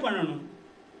நீங்கள் என்ன பண்ணணும்?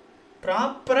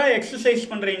 ப்ராப்பராக எக்ஸசைஸ்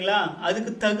பண்ணுறீங்களா,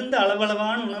 அதுக்கு தகுந்த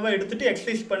அளவளவான உணவை எடுத்துகிட்டு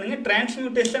எக்ஸசைஸ் பண்ணுங்கள்.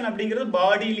 டிரான்ஸ்மியூட்டேஷன் அப்படிங்கிறது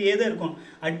பாடியிலேயே தான் இருக்கும்.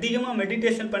 அதிகமாக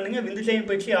மெடிடேஷன் பண்ணுங்கள், விந்துஜயம்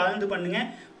பயிற்சி ஆழ்ந்து பண்ணுங்கள்.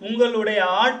 உங்களுடைய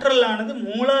ஆற்றலானது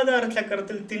மூலாதார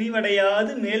சக்கரத்தில்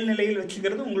திணிவடையாது மேல்நிலையில்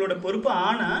வச்சுக்கிறது உங்களோட பொறுப்பு.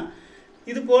 ஆனால்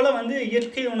இது போல்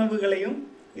இயற்கை உணவுகளையும்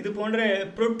இது போன்ற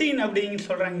புரோட்டீன் அப்படின்னு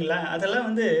சொல்கிறாங்களா, அதெல்லாம்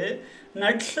வந்து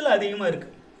நட்ஸில் அதிகமாக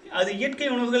இருக்குது. அது இயற்கை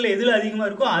உணவுகள் எதில் அதிகமாக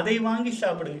இருக்கோ அதை வாங்கி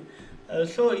சாப்பிடுங்க.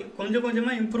 ஸோ கொஞ்சம்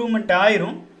கொஞ்சமாக இம்ப்ரூவ்மெண்ட்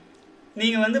ஆயிரும்.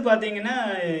 நீங்கள் வந்து பார்த்தீங்கன்னா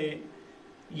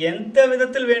எந்த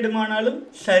விதத்தில் வேண்டுமானாலும்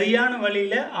சரியான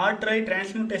வழியில் ஆற்றலை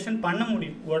டிரான்ஸ்மியூட்டேஷன் பண்ண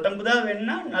முடியும். உடம்பு தான்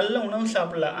வேணும்னா நல்ல உணவு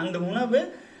சாப்பிடலாம். அந்த உணவு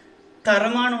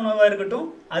தரமான உணவாக இருக்கட்டும்.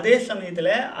 அதே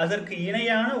சமயத்தில் அதற்கு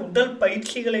இணையான உடல்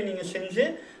பயிற்சிகளை நீங்கள் செஞ்சு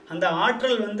அந்த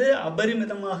ஆற்றல் வந்து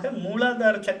அபரிமிதமாக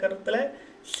மூலாதார சக்கரத்தில்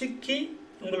சிக்கி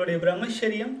உங்களுடைய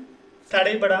பிரம்மச்சரியம்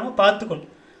தடைபடாமல் பார்த்துக்கணும்.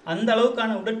 அந்த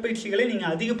அளவுக்கான உடற்பயிற்சிகளை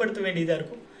நீங்கள் அதிகப்படுத்த வேண்டியதாக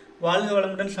இருக்கும். வாழ்க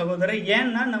வளமுடன் சகோதரர்.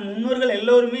 ஏன்னா நம் முன்னோர்கள்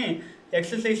எல்லோருமே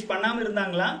எக்ஸசைஸ் பண்ணாமல்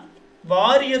இருந்தாங்களா?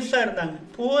 வாரியர்ஸாக இருந்தாங்க,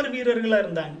 போர் வீரர்களாக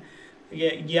இருந்தாங்க.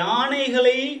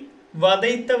 யானைகளை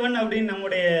வதைத்தவன் அப்படின்னு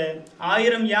நம்முடைய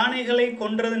 1000 யானைகளை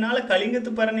கொன்றதுனால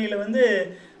கலிங்கத்து பரணியில் வந்து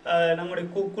நம்முடைய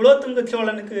குலோத்துங்க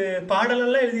சோழனுக்கு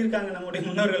பாடலெல்லாம் எழுதியிருக்காங்க நம்முடைய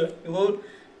முன்னோர்கள்.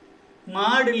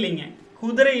 மாடு இல்லைங்க,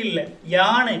 குதிரை இல்லை,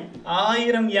 யானை,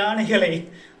 1000 யானைகளை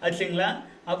ஆச்சுங்களா.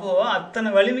 அப்போது அத்தனை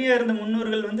வலிமையாக இருந்த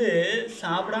முன்னோர்கள் வந்து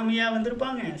சாப்பிடாமையா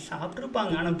வந்திருப்பாங்க,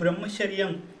 சாப்பிட்ருப்பாங்க. ஆனால்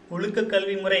பிரம்மச்சரியம், ஒழுக்க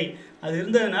கல்வி முறை அது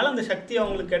இருந்ததுனால அந்த சக்தி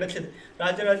அவங்களுக்கு கிடைச்சது.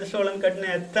 ராஜராஜ சோழன்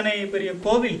கட்டின எத்தனை பெரிய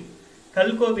கோவில்,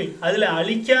 கல் கோவில், அதில்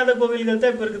அழிக்காத கோவில்கள்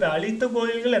தான் இப்போ இருக்குது. அழித்த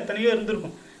கோவில்கள் எத்தனையோ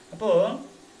இருந்திருக்கும். அப்போது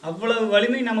அவ்வளவு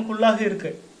வலிமை நமக்குள்ளாக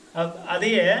இருக்குது.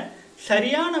 அதையே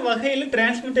சரியான வகையில்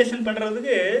டிரான்ஸ்மியூட்டேஷன்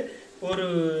பண்ணுறதுக்கு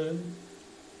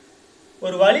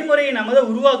ஒரு வழிமுறையை நம்ம தான்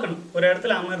உருவாக்கணும். ஒரு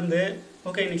இடத்துல அமர்ந்து,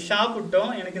 ஓகே இன்னைக்கு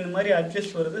சாப்பிட்டோம், எனக்கு இந்த மாதிரி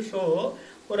அட்ஜஸ்ட் வருது, ஸோ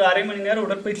ஒரு அரை மணி நேரம்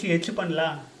உடற்பயிற்சி எச்சு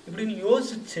பண்ணலாம் இப்படின்னு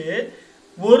யோசித்து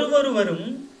ஒருவரும்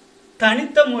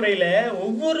தனித்த முறையில்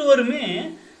ஒவ்வொருவருமே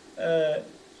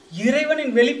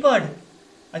இறைவனின் வெளிப்பாடு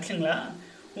ஆச்சுங்களா.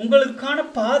 உங்களுக்கான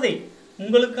பாதை,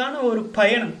 உங்களுக்கான ஒரு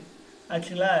பயணம்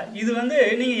ஆச்சுங்களா. இது வந்து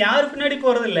நீங்கள் யார் பின்னாடி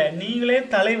போகிறதில்ல, நீங்களே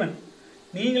தலைவன்,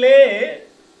 நீங்களே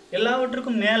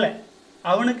எல்லாவற்றுக்கும் மேலே,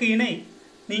 அவனுக்கு இணை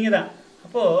நீங்கள் தான்.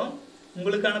 அப்போது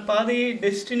உங்களுக்கான பாதையை,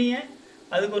 டெஸ்டினியை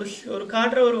அதுக்கு ஒரு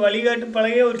காட்டுற ஒரு வழிகாட்டு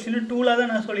பழைய ஒரு சின்ன டூலாக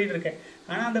தான் நான் சொல்லிகிட்டு இருக்கேன்.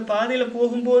 ஆனால் அந்த பாதையில்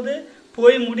போகும்போது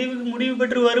போய் முடிவு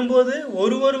பெற்று வரும்போது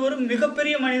ஒருவரும்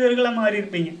மிகப்பெரிய மனிதர்களாக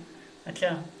மாறியிருப்பீங்க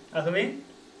ஆச்சா. ஆகவே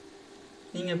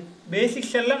நீங்கள்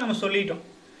பேசிக்ஸ் எல்லாம் நம்ம சொல்லிட்டோம்,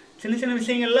 சின்ன சின்ன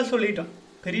விஷயங்கள்லாம் சொல்லிட்டோம்,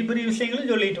 பெரிய பெரிய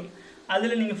விஷயங்களும் சொல்லிட்டோம்.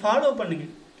 அதில் நீங்கள் ஃபாலோ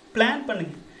பண்ணுங்கள், பிளான்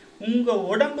பண்ணுங்கள். உங்கள்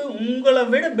உடம்பு உங்களை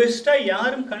விட பெஸ்ட்டாக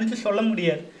யாரும் கணிச்சு சொல்ல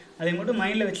முடியாது. அதை மட்டும்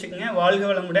மைண்டில் வச்சுக்கோங்க. வாழ்க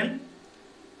வளமுடன்.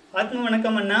 ஆத்ம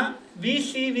வணக்கம் அண்ணா. வி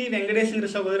வெங்கடேஷ்ங்கிற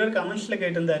சகோதரர் கமெண்ட்ஸில்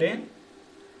கேட்டிருந்தார்.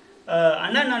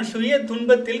 அண்ணா, நான் சுய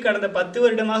துன்பத்தில் கடந்த 10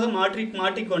 வருடமாக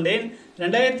மாட்டிக்கொண்டேன்.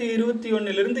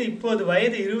 2021 இப்போது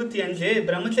வயது 25.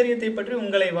 பிரம்மச்சரியத்தை பற்றி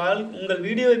உங்கள்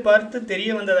வீடியோவை பார்த்து தெரிய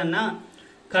வந்ததண்ணா.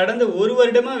 கடந்த 1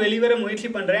 வருடமாக வெளிவர முயற்சி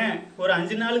பண்ணுறேன். ஒரு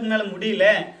 5 நாளுக்கு மேலே முடியல.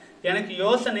 எனக்கு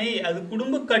யோசனை, அது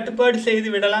குடும்ப கட்டுப்பாடு செய்து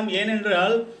விடலாம்.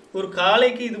 ஏனென்றால் ஒரு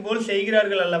காளைக்கு இதுபோல்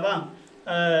செய்கிறார்கள் அல்லவா.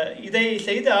 இதை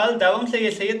செய்தால் தவம்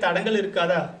செய்ய தடங்கள்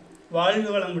இருக்காதா? வாழ்க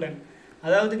வளமுடன்.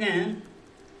 அதாவதுங்க,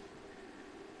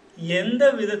 எந்த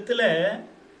விதத்தில்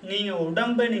நீங்கள்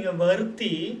உடம்பை நீங்கள்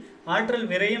வருத்தி ஆற்றல்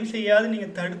விரயம் செய்யாது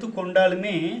நீங்கள் தடுத்து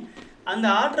கொண்டாலுமே அந்த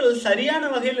ஆற்றல் சரியான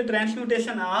வகையில்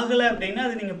டிரான்ஸ்மியூட்டேஷன் ஆகலை அப்படின்னா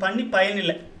அது நீங்கள் பண்ணி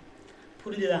பயனில்லை.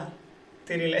 புரிஞ்சுதா?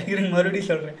 தெரியல, இருங்க மறுபடியும்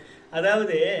சொல்கிறேன்.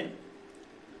 அதாவது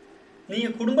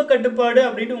நீங்கள் குடும்ப கட்டுப்பாடு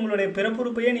அப்படின்ட்டு உங்களுடைய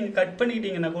பிறப்புறுப்பையே நீங்கள் கட்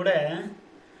பண்ணிக்கிட்டீங்கன்னா கூட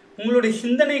உங்களுடைய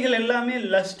சிந்தனைகள் எல்லாமே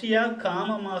லஸ்டியாக,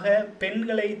 காமமாக,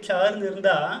 பெண்களை சார்ந்து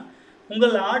இருந்தால்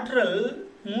உங்கள் ஆற்றல்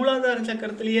மூலாதார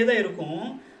சக்கரத்திலேயே தான் இருக்கும்.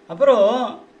 அப்புறம்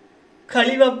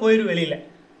கழிவாக போயிடும் வெளியில்.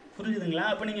 புரிஞ்சுதுங்களா?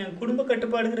 அப்போ நீங்கள் குடும்ப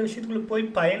கட்டுப்பாடுங்கிற விஷயத்துக்குள்ளே போய்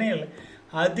பயனே இல்லை.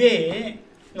 அதே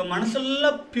உங்கள்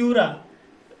மனசெல்லாம் பியூராக,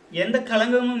 எந்த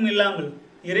கலங்கமும் இல்லாமல்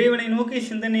இறைவனை நோக்கி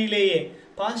சிந்தனையிலேயே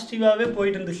பாசிட்டிவாகவே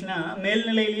போயிட்டு இருந்துச்சுன்னா,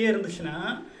 மேல்நிலையிலேயே இருந்துச்சுன்னா,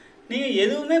 நீங்கள்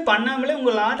எதுவுமே பண்ணாமலே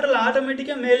உங்கள் ஆற்றல்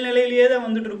ஆட்டோமேட்டிக்காக மேல்நிலையிலேயே தான்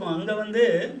வந்துட்டு இருக்கும். அங்கே வந்து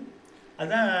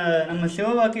அதான் நம்ம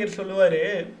சிவவாக்கியர் சொல்லுவார்,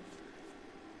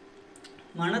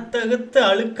 மனத்தகத்து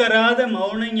அழுக்கறாத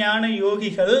மௌன ஞான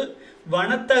யோகிகள்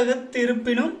வனத்தகத்து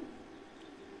இருப்பினும்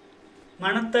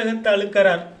மனத்தகத்து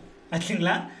அழுக்கறார்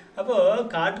ஆச்சுங்களா. அப்போது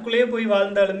காட்டுக்குள்ளேயே போய்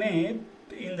வாழ்ந்தாலுமே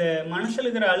இந்த மனசில்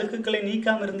இருக்கிற அழுக்குகளை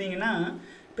நீக்காமல் இருந்தீங்கன்னா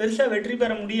பெருசாக வெற்றி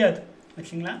பெற முடியாது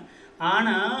ஆச்சுங்களா.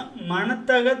 ஆனால்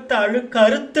மனத்தகத்து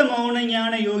அழுக்கறுத்த மௌன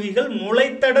ஞான யோகிகள்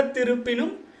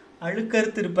முளைத்தடத்திருப்பினும்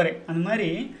அழுக்கறுத்து இருப்பாரே. அந்த மாதிரி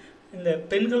இந்த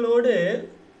பெண்களோடு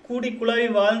கூடி குழாவி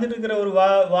வாழ்ந்துட்டு இருக்கிற ஒரு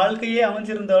வாழ்க்கையே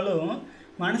அமைஞ்சிருந்தாலும்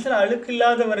மனசில் அழுக்கு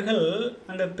இல்லாதவர்கள்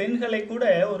அந்த பெண்களை கூட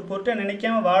ஒரு பொருட்டை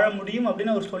நினைக்காம வாழ முடியும்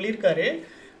அப்படின்னு அவர் சொல்லியிருக்காரு.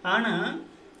 ஆனால்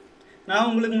நான்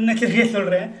உங்களுக்கு முன்னெச்சரிக்கையாக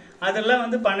சொல்கிறேன், அதெல்லாம்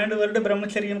வந்து 12 வருட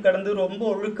பிரம்மச்சரியம் கடந்து ரொம்ப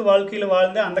ஒழுக்க வாழ்க்கையில்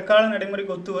வாழ்ந்து அந்த கால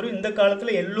நடைமுறைக்கு ஒத்து வரும். இந்த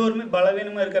காலத்தில் எல்லோருமே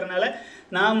பலவீனமாக இருக்கிறனால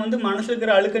நாம் வந்து மனசு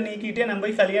இருக்கிற அழுக்க நீக்கிட்டே நம்ம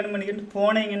போய் கல்யாணம் பண்ணிக்கிட்டு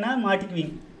போனீங்கன்னா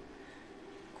மாட்டிக்குவீங்க.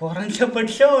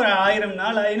 குறைஞ்சபட்சம் ஒரு 1000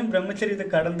 நாள் ஆயினும் பிரம்மச்சரியத்தை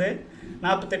கடந்து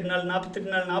 48 நாள்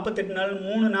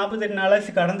 3 48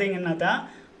 நாளாச்சு கடந்தீங்கன்னா தான்,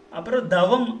 அப்புறம்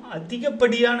தவம்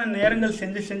அதிகப்படியான நேரங்கள்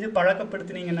செஞ்சு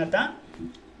பழக்கப்படுத்தினீங்கன்னா தான்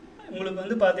உங்களுக்கு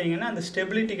வந்து பார்த்தீங்கன்னா அந்த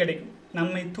ஸ்டெபிலிட்டி கிடைக்கும்.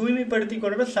 நம்மை தூய்மைப்படுத்தி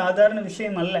கொள்வது சாதாரண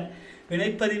விஷயம் அல்ல.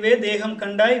 வினைப்பதிவே தேகம்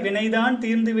கண்டாய், வினைதான்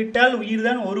தீர்ந்து விட்டால்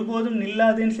உயிர்தான் ஒருபோதும்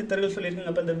நில்லாதேன்னு சித்தர்கள்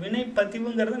சொல்லியிருக்காங்க. அப்போ இந்த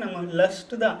வினைப்பதிவுங்கிறது நம்ம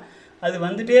லஸ்ட்டு தான், அது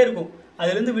வந்துகிட்டே இருக்கும்.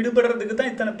 அதுலேருந்து விடுபடுறதுக்கு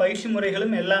தான் இத்தனை பயிற்சி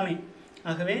முறைகளும் எல்லாமே.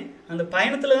 ஆகவே அந்த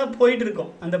பயணத்தில் தான் போயிட்டு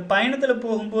இருக்கோம். அந்த பயணத்தில்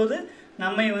போகும்போது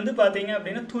நம்மை வந்து பார்த்தீங்க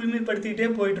அப்படின்னா தூய்மைப்படுத்திக்கிட்டே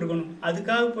போயிட்டுருக்கணும்.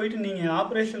 அதுக்காக போயிட்டு நீங்கள்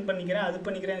ஆப்ரேஷன் பண்ணிக்கிறேன், அது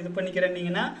பண்ணிக்கிறேன், இது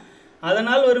பண்ணிக்கிறேன்னீங்கன்னா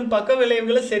அதனால் வரும் பக்க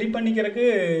விளைவுகளை சரி பண்ணிக்கிறதுக்கு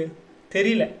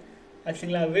தெரியல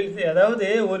ஆச்சுங்களா. அதாவது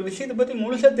ஒரு விஷயத்தை பற்றி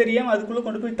முழுசாக தெரியாமல் அதுக்குள்ளே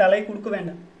கொண்டு போய் தலை கொடுக்க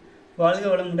வேண்டாம். வாழ்க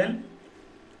வளமுடன்.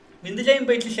 விந்துஜயம்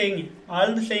பயிற்சி செய்யுங்க,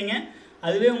 ஆழ்ந்து செய்யுங்க.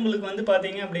 அதுவே உங்களுக்கு வந்து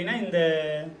பார்த்தீங்க அப்படின்னா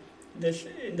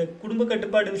இந்த குடும்ப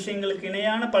கட்டுப்பாடு விஷயங்களுக்கு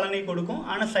இணையான பலனை கொடுக்கும்.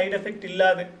 ஆனால் சைடு எஃபெக்ட்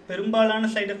இல்லாத, பெரும்பாலான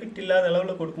சைடு எஃபெக்ட் இல்லாத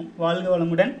அளவில் கொடுக்கும். வாழ்க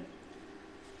வளமுடன்.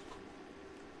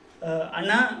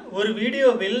 அண்ணா, ஒரு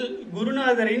வீடியோவில்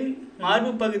குருநாதரின்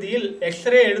மார்பு பகுதியில்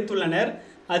எக்ஸ்ரே எடுத்துள்ளனர்.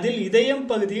 அதில் இதயம்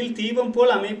பகுதியில் தீபம்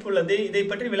போல் அமைப்புள்ளது. இதை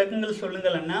பற்றி விளக்கங்கள்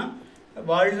சொல்லுங்கள் அண்ணா.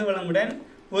 வாழ்க வளமுடன்.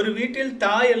 ஒரு வீட்டில்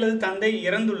தாய் அல்லது தந்தை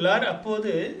இறந்துள்ளார்.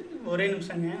 அப்போது ஒரே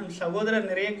நிமிஷங்க, சகோதரர்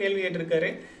நிறைய கேள்வி கேட்டிருக்காரு.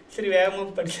 சரி, வேகமாக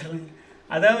படிச்சிடலாங்க.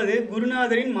 அதாவது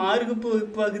குருநாதரின் மார்பு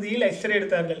பகுதியில் எக்ஸ்ரே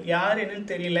எடுத்தார்கள். யார்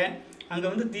என்னன்னு தெரியல. அங்கே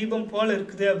வந்து தீபம் போல்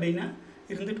இருக்குது அப்படின்னா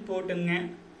இருந்துட்டு போட்டுங்க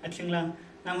ஆச்சுங்களா.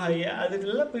 நம்ம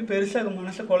அதுக்கெல்லாம் போய் பெருசாக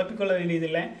மனசை குழப்பிக்கொள்ள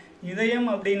வேண்டியதில்லை. இதயம்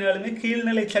அப்படின்னாலுமே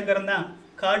கீழ்நிலை சக்கரம் தான்,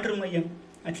 காற்று மையம்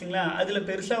ஆச்சுங்களா. அதில்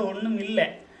பெருசாக ஒன்றும் இல்லை.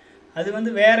 அது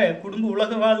வந்து வேறு குடும்ப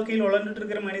உலக வாழ்க்கையில் உழந்துட்டு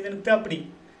இருக்கிற மனிதனுக்கு தான் அப்படி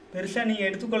பெருசாக நீங்கள்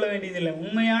எடுத்துக்கொள்ள வேண்டியதில்லை.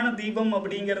 உண்மையான தீபம்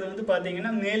அப்படிங்கிறது வந்து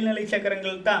பார்த்தீங்கன்னா மேல்நிலை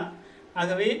சக்கரங்கள் தான்.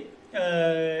 ஆகவே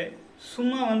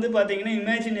சும்மா வந்து பார்த்தீங்கன்னா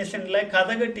இமேஜினேஷனில்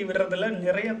கதை கட்டி விடுறதுல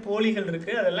நிறைய போலிகள்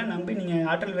இருக்குது. அதெல்லாம் நம்பி நீங்கள்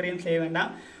ஆற்றல் விரயம் செய்ய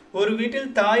வேண்டாம். ஒரு வீட்டில்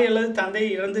தாய் அல்லது தந்தை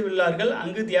இறந்து விள்ளார்கள்.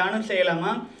 அங்கு தியானம்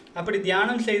செய்யலாமா? அப்படி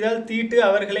தியானம் செய்தால் தீட்டு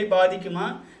அவர்களை பாதிக்குமா?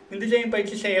 விந்துஜயம்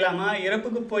பயிற்சி செய்யலாமா?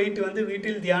 இறப்புக்கு போயிட்டு வந்து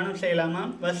வீட்டில் தியானம் செய்யலாமா?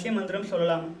 வசிய மந்திரம்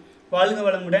சொல்லலாமா? வாழ்க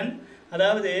வளமுடன்.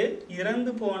 அதாவது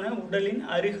இறந்து போன உடலின்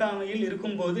அருகாமையில்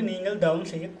இருக்கும்போது நீங்கள் தவம்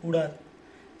செய்யக்கூடாது.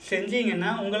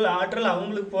 செஞ்சீங்கன்னா உங்கள் ஆற்றல்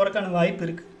அவங்களுக்கு போகிறக்கான வாய்ப்பு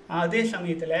இருக்குது. அதே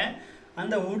சமயத்தில்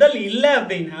அந்த உடல் இல்லை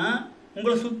அப்படின்னா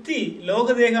உங்களை சுற்றி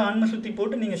லோகதேக ஆன்ம சுற்றி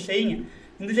போட்டு நீங்கள் செய்யுங்க.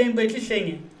 விந்துஜயம் பயிற்சி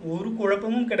செய்யுங்க, ஒரு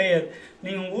குழப்பமும் கிடையாது.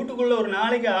 நீங்கள் உங்கள் வீட்டுக்குள்ளே ஒரு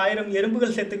நாளைக்கு 1000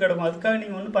 எறும்புகள் செத்து கிடக்கும். அதுக்காக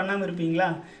நீங்கள் ஒன்றும் பண்ணாமல் இருப்பீங்களா?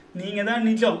 நீங்கள் தான்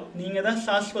நிஜம், நீங்கள் தான்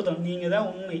சாஸ்வதம், நீங்கள் தான்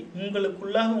உண்மை.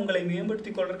 உங்களுக்குள்ளாக உங்களை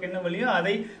மேம்படுத்தி கொள்றதுக்கு என்ன வழியோ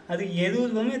அது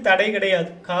எதுவுமே தடை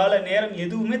கிடையாது. கால நேரம்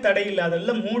எதுவுமே தடை இல்லை.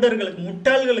 அதெல்லாம் மூடர்களுக்கு,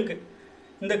 முட்டாள்களுக்கு.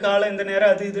 இந்த காலம் இந்த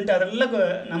நேரம் அது இதுன்ட்டு அதெல்லாம்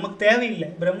நமக்கு தேவையில்லை.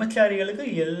 பிரம்மச்சாரிகளுக்கு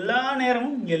எல்லா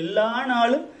நேரமும் எல்லா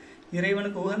நாளும்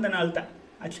இறைவனுக்கு உகந்த நாள் தான்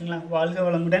ஆச்சுங்களா. வாழ்க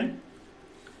வளமுடன்.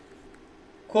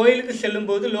 கோயிலுக்கு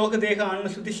செல்லும்போது லோகதேக ஆன்ம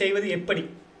சுத்தி செய்வது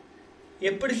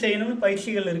எப்படி செய்யணும்னு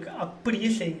பயிற்சிகள் இருக்குது. அப்படியே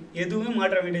செய்யுங்க, எதுவுமே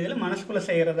மாற்ற வேண்டியதில்லை. மனசுக்குள்ளே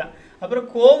செய்கிறதா. அப்புறம்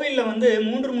கோவிலில் வந்து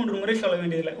 3 முறை சொல்ல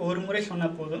வேண்டியதில்லை, ஒரு முறை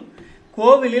சொன்னால் போதும்.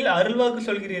 கோவிலில் அருள்வாக்கு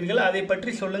சொல்கிறீர்கள், அதை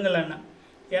பற்றி சொல்லுங்கள் அண்ணா.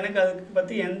 எனக்கு அதுக்கு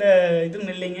பற்றி எந்த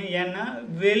இதுவும் இல்லைங்க. ஏன்னா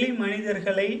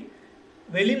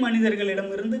வெளி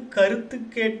மனிதர்களிடமிருந்து கருத்து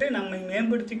கேட்டு நம்மை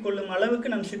மேம்படுத்தி கொள்ளும் அளவுக்கு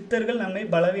நம் சித்தர்கள் நம்மை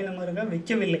பலவீனமாக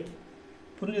வைக்கவில்லை.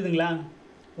 புரிஞ்சுதுங்களா?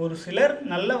 ஒரு சிலர்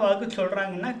நல்ல வாக்கு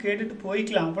சொல்கிறாங்கன்னா கேட்டுட்டு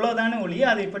போய்க்கலாம், அவ்வளோதானே ஒழிய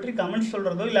அதை பற்றி கமெண்ட்ஸ்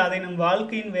சொல்கிறதோ இல்லை அதை நம்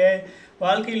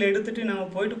வாழ்க்கையில் எடுத்துகிட்டு நம்ம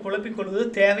போயிட்டு குழப்பிக்கொள்வதோ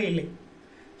தேவையில்லை.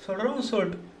 சொல்கிறவங்க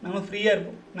சொல்லிட்டு நம்ம ஃப்ரீயாக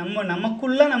இருப்போம்.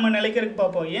 நமக்குள்ளே நம்ம நிலைக்கிறதுக்கு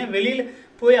பார்ப்போம். ஏன் வெளியில்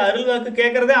போய் அருள் வாக்கு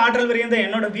கேட்குறதே ஆற்றல் விரயம் தான்.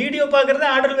 என்னோடய வீடியோ பார்க்குறதே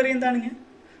ஆற்றல் விரயம் தானுங்க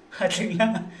ஆச்சுங்களா.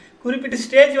 குறிப்பிட்ட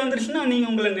ஸ்டேஜ் வந்துருச்சுன்னா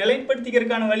நீங்கள் உங்களை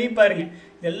நிலைப்படுத்திக்கிறதுக்கான வழி பாருங்கள்.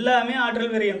 எல்லாமே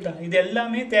ஆற்றல் விரயம் தான். இது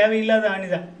எல்லாமே தேவையில்லாத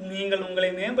அணிதான். நீங்கள் உங்களை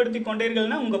மேம்படுத்தி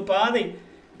கொண்டீர்கள்னா உங்கள் பாதை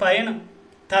பயணம்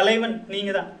தலைவன்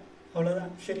நீங்கள் தான்,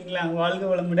 அவ்வளோதான். சரிங்களா. வாழ்க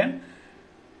வளமுடன்.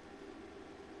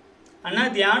 அண்ணா,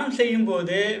 தியானம்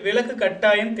செய்யும்போது விளக்கு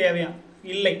கட்டாயம் தேவையா?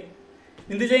 இல்லை.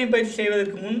 விந்துஜயம் பயிற்சி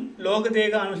செய்வதற்கு முன்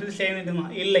லோகதேக அனுசரித்து செய்ய வேண்டுமா?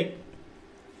 இல்லை.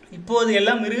 இப்போது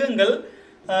எல்லாம் மிருகங்கள்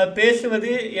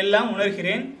பேசுவது எல்லாம்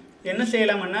உணர்கிறேன். என்ன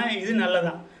செய்யலாமன்னா இது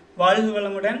நல்லதான். வாழ்க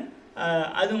வளமுடன்.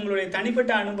 அது உங்களுடைய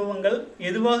தனிப்பட்ட அனுபவங்கள்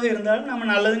எதுவாக இருந்தாலும் நம்ம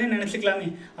நல்லதுன்னு நினச்சிக்கலாமே.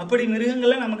 அப்படி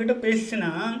மிருகங்கள்லாம் நம்மக்கிட்ட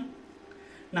பேசுச்சுன்னா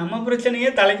நம்ம பிரச்சனையே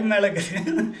தலைக்கு மேலே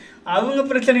இருக்குது. அவங்க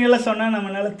பிரச்சனைகள்லாம் சொன்னால்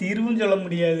நம்மளால் தீர்வும் சொல்ல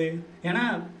முடியாது. ஏன்னா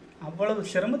அவ்வளவு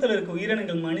சிரமத்தில் இருக்குது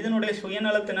உயிரினங்கள். மனிதனுடைய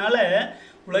சுயநலத்தினால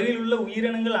உலகில் உள்ள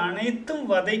உயிரினங்கள் அனைத்தும்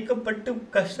வதைக்கப்பட்டு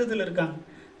கஷ்டத்தில் இருக்காங்க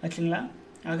ஆச்சுங்களா.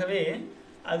 ஆகவே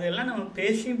அதெல்லாம் நம்ம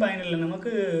பேசியும் பயனில்லை,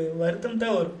 நமக்கு வருத்தம்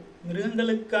தான் வரும்.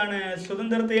 மிருகங்களுக்கான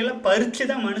சுதந்திரத்தையெல்லாம் பறித்து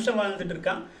தான் மனுஷன் வாழ்ந்துட்டு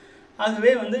இருக்கான்.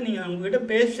 ஆகவே வந்து நீங்கள் அவங்ககிட்ட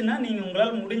பேசுனா நீங்கள்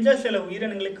உங்களால் முடிஞ்சால் சில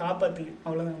உயிரினங்களை காப்பாற்றுங்க.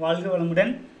 அவ்வளோதான். வாழ்க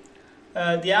வளமுடன்.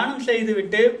 தியானம்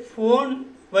செய்துவிட்டு ஃபோன்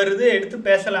வருது எடுத்து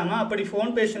பேசலாமா? அப்படி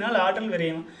ஃபோன் பேசினால் ஆற்றல்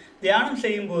விரையும். தியானம்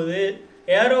செய்யும்போது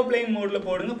ஏரோப்ளைன் மோடில்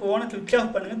போடுங்க, ஃபோனை சுவிட்ச்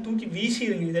ஆஃப் பண்ணுங்கள், தூக்கி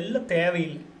வீசிடுங்க. இதெல்லாம்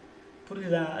தேவையில்லை.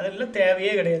 புரியுதா? அதெல்லாம்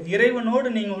தேவையே கிடையாது. இறைவனோடு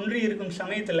நீங்கள் ஒன்றி இருக்கும்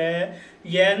சமயத்தில்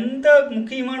எந்த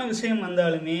முக்கியமான விஷயம்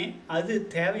வந்தாலுமே அது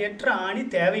தேவையற்ற ஆணி,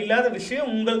 தேவையில்லாத விஷயம்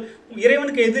உங்கள்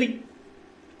இறைவனுக்கு எதிரி.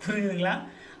 புரியுதுங்களா?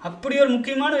 அப்படி ஒரு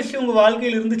முக்கியமான விஷயம் உங்கள்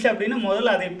வாழ்க்கையில் இருந்துச்சு அப்படின்னா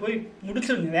முதல்ல அதை போய்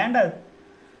முடிச்சிருங்க. வேண்டாது.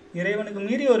 இறைவனுக்கு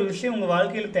மீறி ஒரு விஷயம் உங்கள்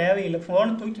வாழ்க்கையில் தேவையில்லை,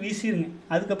 ஃபோனை தூக்கி வீசிடுங்க.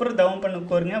 அதுக்கப்புறம் தவம் பண்ண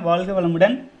கோருங்க. வாழ்க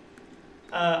வளமுடன்.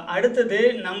 அடுத்தது,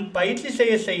 நம் பயிற்சி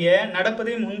செய்ய செய்ய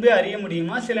நடப்பதை முன்பே அறிய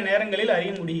முடியுமா? சில நேரங்களில்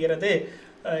அறிய முடிகிறது.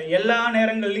 எல்லா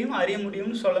நேரங்கள்லையும் அறிய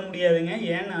முடியும்னு சொல்ல முடியாதுங்க.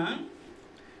 ஏன்னா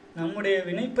நம்முடைய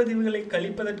வினைப்பதிவுகளை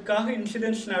கழிப்பதற்காக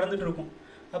இன்சிடென்ட்ஸ் நடந்துட்டு இருக்கும்.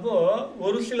 அப்போது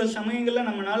ஒரு சில சமயங்களில்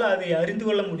நம்மளால் அதை அறிந்து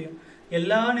கொள்ள முடியும்.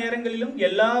 எல்லா நேரங்களிலும்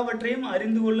எல்லாவற்றையும்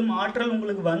அறிந்து கொள்ளும் ஆற்றல்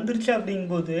உங்களுக்கு வந்துருச்சு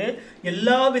அப்படிங்கும்போது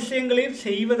எல்லா விஷயங்களையும்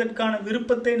செய்வதற்கான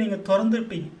விருப்பத்தை நீங்கள்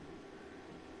திறந்துருப்பீங்க.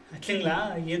 ஆச்சுங்களா?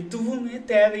 எதுவுமே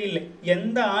தேவையில்லை.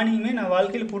 எந்த ஆணியுமே நான்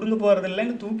வாழ்க்கையில் பிடுங்க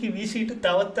போகிறதில்லைன்னு தூக்கி வீசிட்டு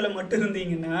தவத்தில் மட்டும்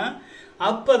இருந்தீங்கன்னா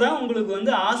அப்போ தான் உங்களுக்கு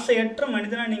வந்து ஆசையற்ற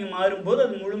மனிதனாக நீங்கள் மாறும்போது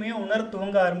அது முழுமையாக உணர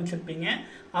துவங்க ஆரம்பிச்சிருப்பீங்க.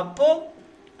 அப்போது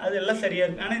அதெல்லாம் சரியாக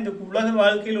இருக்குது. ஆனால் இந்த உலக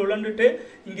வாழ்க்கையில் உழண்டுட்டு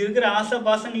இங்கே இருக்கிற ஆசை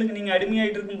பாசங்களுக்கு நீங்கள்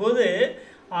அடிமையாகிட்டு இருக்கும்போது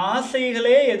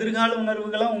ஆசைகளே எதிர்கால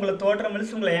உணர்வுகளாக உங்களை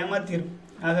தோற்றமளித்து உங்களை ஏமாற்றிடும்.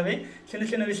 ஆகவே சின்ன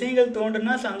சின்ன விஷயங்கள்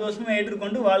தோன்றுனா சந்தோஷமாக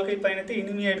ஏற்றுக்கொண்டு வாழ்க்கை பயணத்தை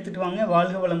இனிமையாக எடுத்துகிட்டு வாங்க.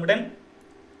 வாழ்க வளமுடன்.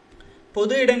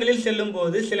 பொது இடங்களில் செல்லும்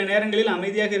போது சில நேரங்களில்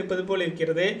அமைதியாக இருப்பது போல்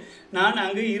இருக்கிறது. நான்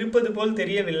அங்கு இருப்பது போல்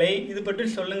தெரியவில்லை. இது பற்றி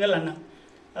சொல்லுங்கள் அண்ணா.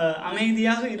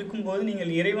 அமைதியாக இருக்கும்போது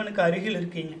நீங்கள் இறைவனுக்கு அருகில்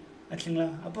இருக்கீங்க. ஆச்சுங்களா?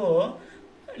 அப்போது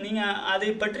நீங்கள் அதை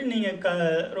பற்றி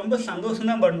நீங்கள் ரொம்ப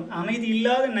சந்தோஷம்தான் படணும். அமைதி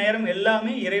இல்லாத நேரம்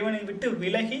எல்லாமே இறைவனை விட்டு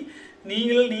விலகி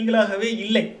நீங்களாகவே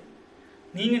இல்லை.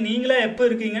 நீங்களாக எப்போ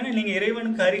இருக்கீங்கன்னு நீங்கள்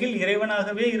இறைவனுக்கு அருகில்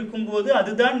இறைவனாகவே இருக்கும்போது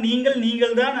அதுதான்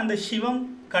நீங்கள் தான் அந்த சிவம்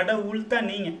கடவுள் தான்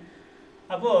நீங்கள்.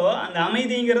 அப்போது அந்த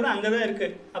அமைதிங்கிறது அங்கே தான்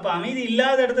இருக்குது. அப்போ அமைதி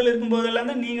இல்லாத இடத்துல இருக்கும்போதெல்லாம்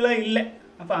தான் நீங்களாக இல்லை.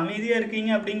 அப்போ அமைதியாக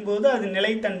இருக்கீங்க அப்படிங்கும்போது அது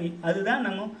நிலைத்தன்மை. அதுதான்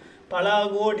நம்ம பல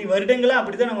கோடி வருடங்களாக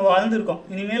அப்படி தான் நம்ம வாழ்ந்துருக்கோம்.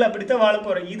 இனிமேல் அப்படித்தான் வாழ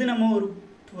போகிறோம். இது நம்ம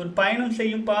ஒரு பயணம்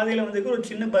செய்யும் பாதையில் வந்துருக்கு ஒரு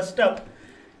சின்ன பஸ் ஸ்டாப்.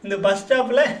 இந்த பஸ்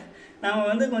ஸ்டாப்பில் நம்ம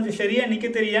வந்து கொஞ்சம் சரியாக நிற்க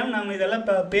தெரியாமல் நம்ம இதெல்லாம்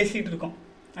பேசிகிட்டு இருக்கோம்.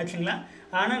 ஆச்சுங்களா?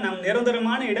 ஆனால் நம்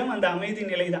நிரந்தரமான இடம் அந்த அமைதி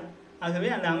நிலை தான். ஆகவே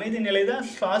அந்த அமைதி நிலை தான்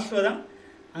சாஸ்வதம்.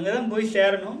 அங்கே தான் போய்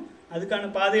சேரணும். அதுக்கான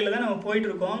பாதையில் தான் நம்ம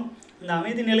போயிட்டுருக்கோம். அந்த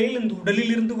அமைதி நிலையில் இந்த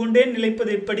உடலில் இருந்து கொண்டே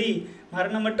நிலைப்பது எப்படி,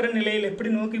 மரணமற்ற நிலையில் எப்படி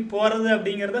நோக்கி போகிறது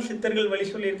அப்படிங்கிறத சித்தர்கள் வழி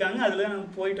சொல்லியிருக்காங்க. அதில் தான்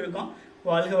நம்ம போயிட்டுருக்கோம்.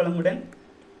 வாழ்க வளமுடன்.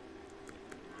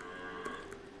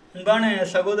 அன்பான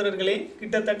சகோதரர்களே,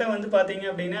 கிட்டத்தட்ட வந்து பார்த்தீங்க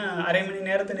அப்படின்னா அரை மணி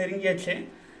நேரத்தை நெருங்கியாச்சு.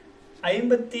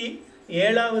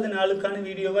 57வது நாளுக்கான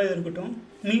வீடியோவாக இது இருக்கட்டும்.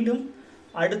 மீண்டும்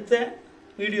அடுத்த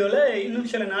வீடியோவில் இன்னும்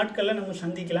சில நாட்களில் நம்ம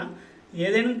சந்திக்கலாம்.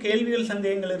 ஏதேனும் கேள்விகள்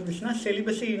சந்தேகங்கள் இருந்துச்சுன்னா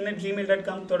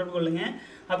celibacy@gmail.com தொடர்பு கொள்ளுங்கள்.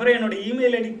 அப்புறம் என்னோடய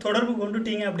இமெயில் ஐடி தொடர்பு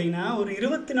கொண்டுட்டீங்க அப்படின்னா ஒரு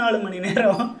 24 மணி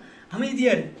நேரம்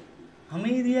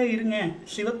அமைதியாக இருங்க,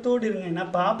 சிவத்தோடு இருங்க.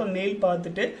 நான் பார்ப்பேன், மெயில்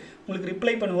பார்த்துட்டு உங்களுக்கு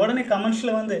ரிப்ளை பண்ணுவேன். உடனே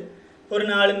கமெண்ட்ஸில் வந்து ஒரு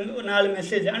 4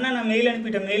 மெசேஜ், ஆனால் நான் மெயில்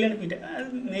அனுப்பிட்டேன். அது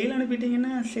மெயில்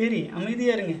அனுப்பிட்டீங்கன்னா சரி,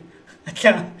 அமைதியாக இருங்க.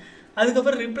 அச்சா,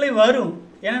 அதுக்கப்புறம் ரிப்ளை வரும்.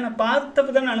 ஏன்னா நான்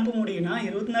பார்த்தப்போ தான் அனுப்ப முடியும்னா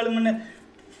 24 மணி நேரம்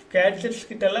கேட்ஜெட்ஸ்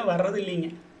கிட்டெல்லாம் வர்றது இல்லைங்க.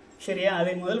 சரியா?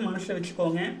 அதை முதல் மனசில்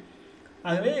வச்சுக்கோங்க.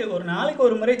 ஆகவே ஒரு நாளைக்கு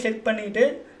ஒரு முறை செக் பண்ணிவிட்டு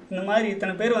இந்த மாதிரி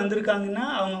இத்தனை பேர் வந்திருக்காங்கன்னா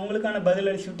அவங்களுக்கான பதில்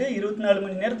அளிச்சுட்டு 24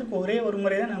 மணி நேரத்துக்கு ஒரே ஒரு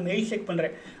முறை தான் நான் மெயில் செக்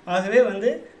பண்ணுறேன். ஆகவே வந்து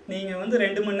நீங்கள் வந்து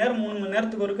 2 மணி நேரம் 3 மணி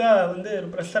நேரத்துக்கு ஒருக்கா வந்து ஒரு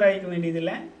ப்ரெஷர் ஆகிக்க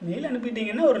வேண்டியதில்லை. மெயில்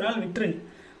அனுப்பிட்டீங்கன்னா ஒரு நாள் விட்டுருங்க.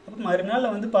 அப்போ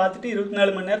மறுநாள் வந்து பார்த்துட்டு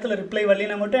 24 மணி நேரத்தில் ரிப்ளை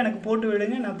வரலைன்னா மட்டும் எனக்கு போட்டு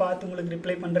விடுங்க, நான் பார்த்து உங்களுக்கு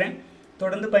ரிப்ளை பண்ணுறேன்.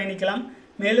 தொடர்ந்து பயணிக்கலாம்.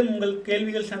 மேலும் உங்கள்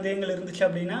கேள்விகள் சந்தேகங்கள் இருந்துச்சு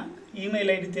அப்படின்னா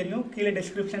இமெயில் ஐடி தெரியும், கீழே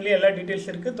டிஸ்கிரிப்ஷன்லேயே எல்லா டீட்டெயில்ஸ்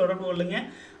இருக்குது, தொடர்பு கொள்ளுங்க.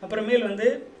 அப்புறமேல் வந்து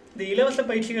இந்த இலவச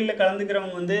பயிற்சிகளில்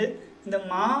கலந்துக்கிறவங்க வந்து இந்த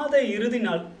மாத இறுதி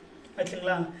நாள்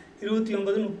ஆச்சுங்களா,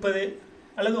 29, 30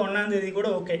 அல்லது 1ஆம் தேதி கூட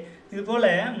ஓகே, இதுபோல்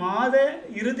மாத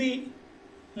இறுதி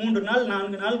 3 நாள்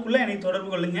 4 நாளுக்குள்ளே என்னை தொடர்பு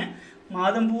கொள்ளுங்கள்.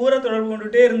 மாதம் பூரா தொடர்பு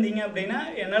கொண்டுகிட்டே இருந்தீங்க அப்படின்னா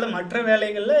என்னால் மற்ற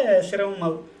வேலைகளில்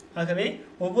சிரமமாகும். ஆகவே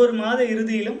ஒவ்வொரு மாத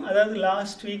இறுதியிலும், அதாவது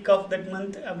last week of that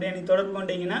month அப்படி என்னை தொடர்பு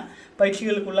கொண்டீங்கன்னா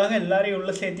பயிற்சிகளுக்குள்ளாக எல்லாரையும்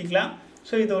உள்ளே சேர்த்திக்கலாம்.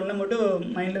 ஸோ இதை ஒன்று மட்டும்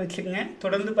மைண்டில் வச்சுக்கோங்க.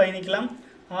 தொடர்ந்து பயணிக்கலாம்.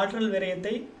 ஆற்றல்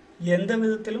விரயத்தை எந்த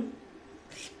விதத்திலும்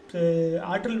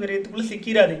ஆற்றல் விரயத்துக்குள்ளே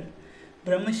சிக்கிறாதீங்க.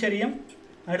 பிரம்மச்சரியம்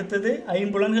அடுத்தது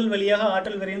ஐம்புலன்கள் வழியாக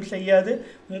ஆற்றல் விரயம் செய்யாது.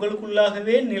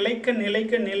 உங்களுக்குள்ளாகவே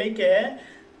நிலைக்க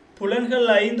புலன்கள்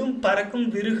ஐந்தும் பறக்கும்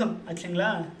விருகம்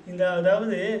ஆச்சுங்களா. இந்த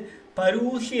அதாவது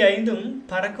பருவூசி ஐந்தும்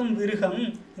பறக்கும் விருகம்.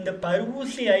 இந்த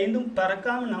பருவூசி ஐந்தும்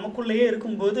பறக்காமல் நமக்குள்ளேயே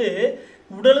இருக்கும்போது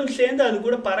உடலும் சேர்ந்து அது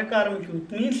கூட பறக்க ஆரம்பிக்கும்.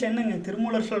 மீன்ஸ் என்னங்க,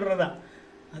 திருமூலர் சொல்கிறதா.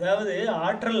 அதாவது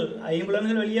ஆற்றல்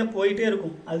ஐம்புலன்கள் வழியாக போயிட்டே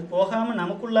இருக்கும். அது போகாமல்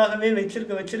நமக்குள்ளாகவே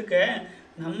வச்சிருக்க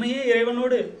நம்மையே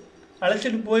இறைவனோடு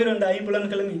அழைச்சிட்டு போயிடும் இந்த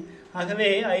ஐம்புலன்களுமே. ஆகவே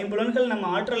ஐம்புலன்கள் நம்ம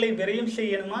ஆற்றலை விரயம்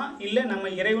செய்யணுமா இல்லை நம்ம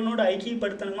இறைவனோடு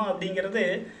ஐக்கியப்படுத்தணுமா அப்படிங்கிறது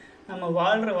நம்ம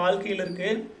வாழ்கிற வாழ்க்கையில்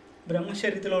இருக்குது.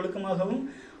 பிரம்மச்சரியத்தில் ஒழுக்கமாகவும்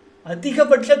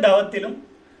அதிகபட்ச தவத்திலும்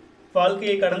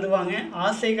வாழ்க்கையை கடந்து வாங்க.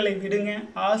 ஆசைகளை விடுங்க,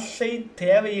 ஆசை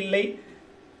தேவையில்லை.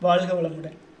 வாழ்க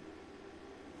வளமுடன்.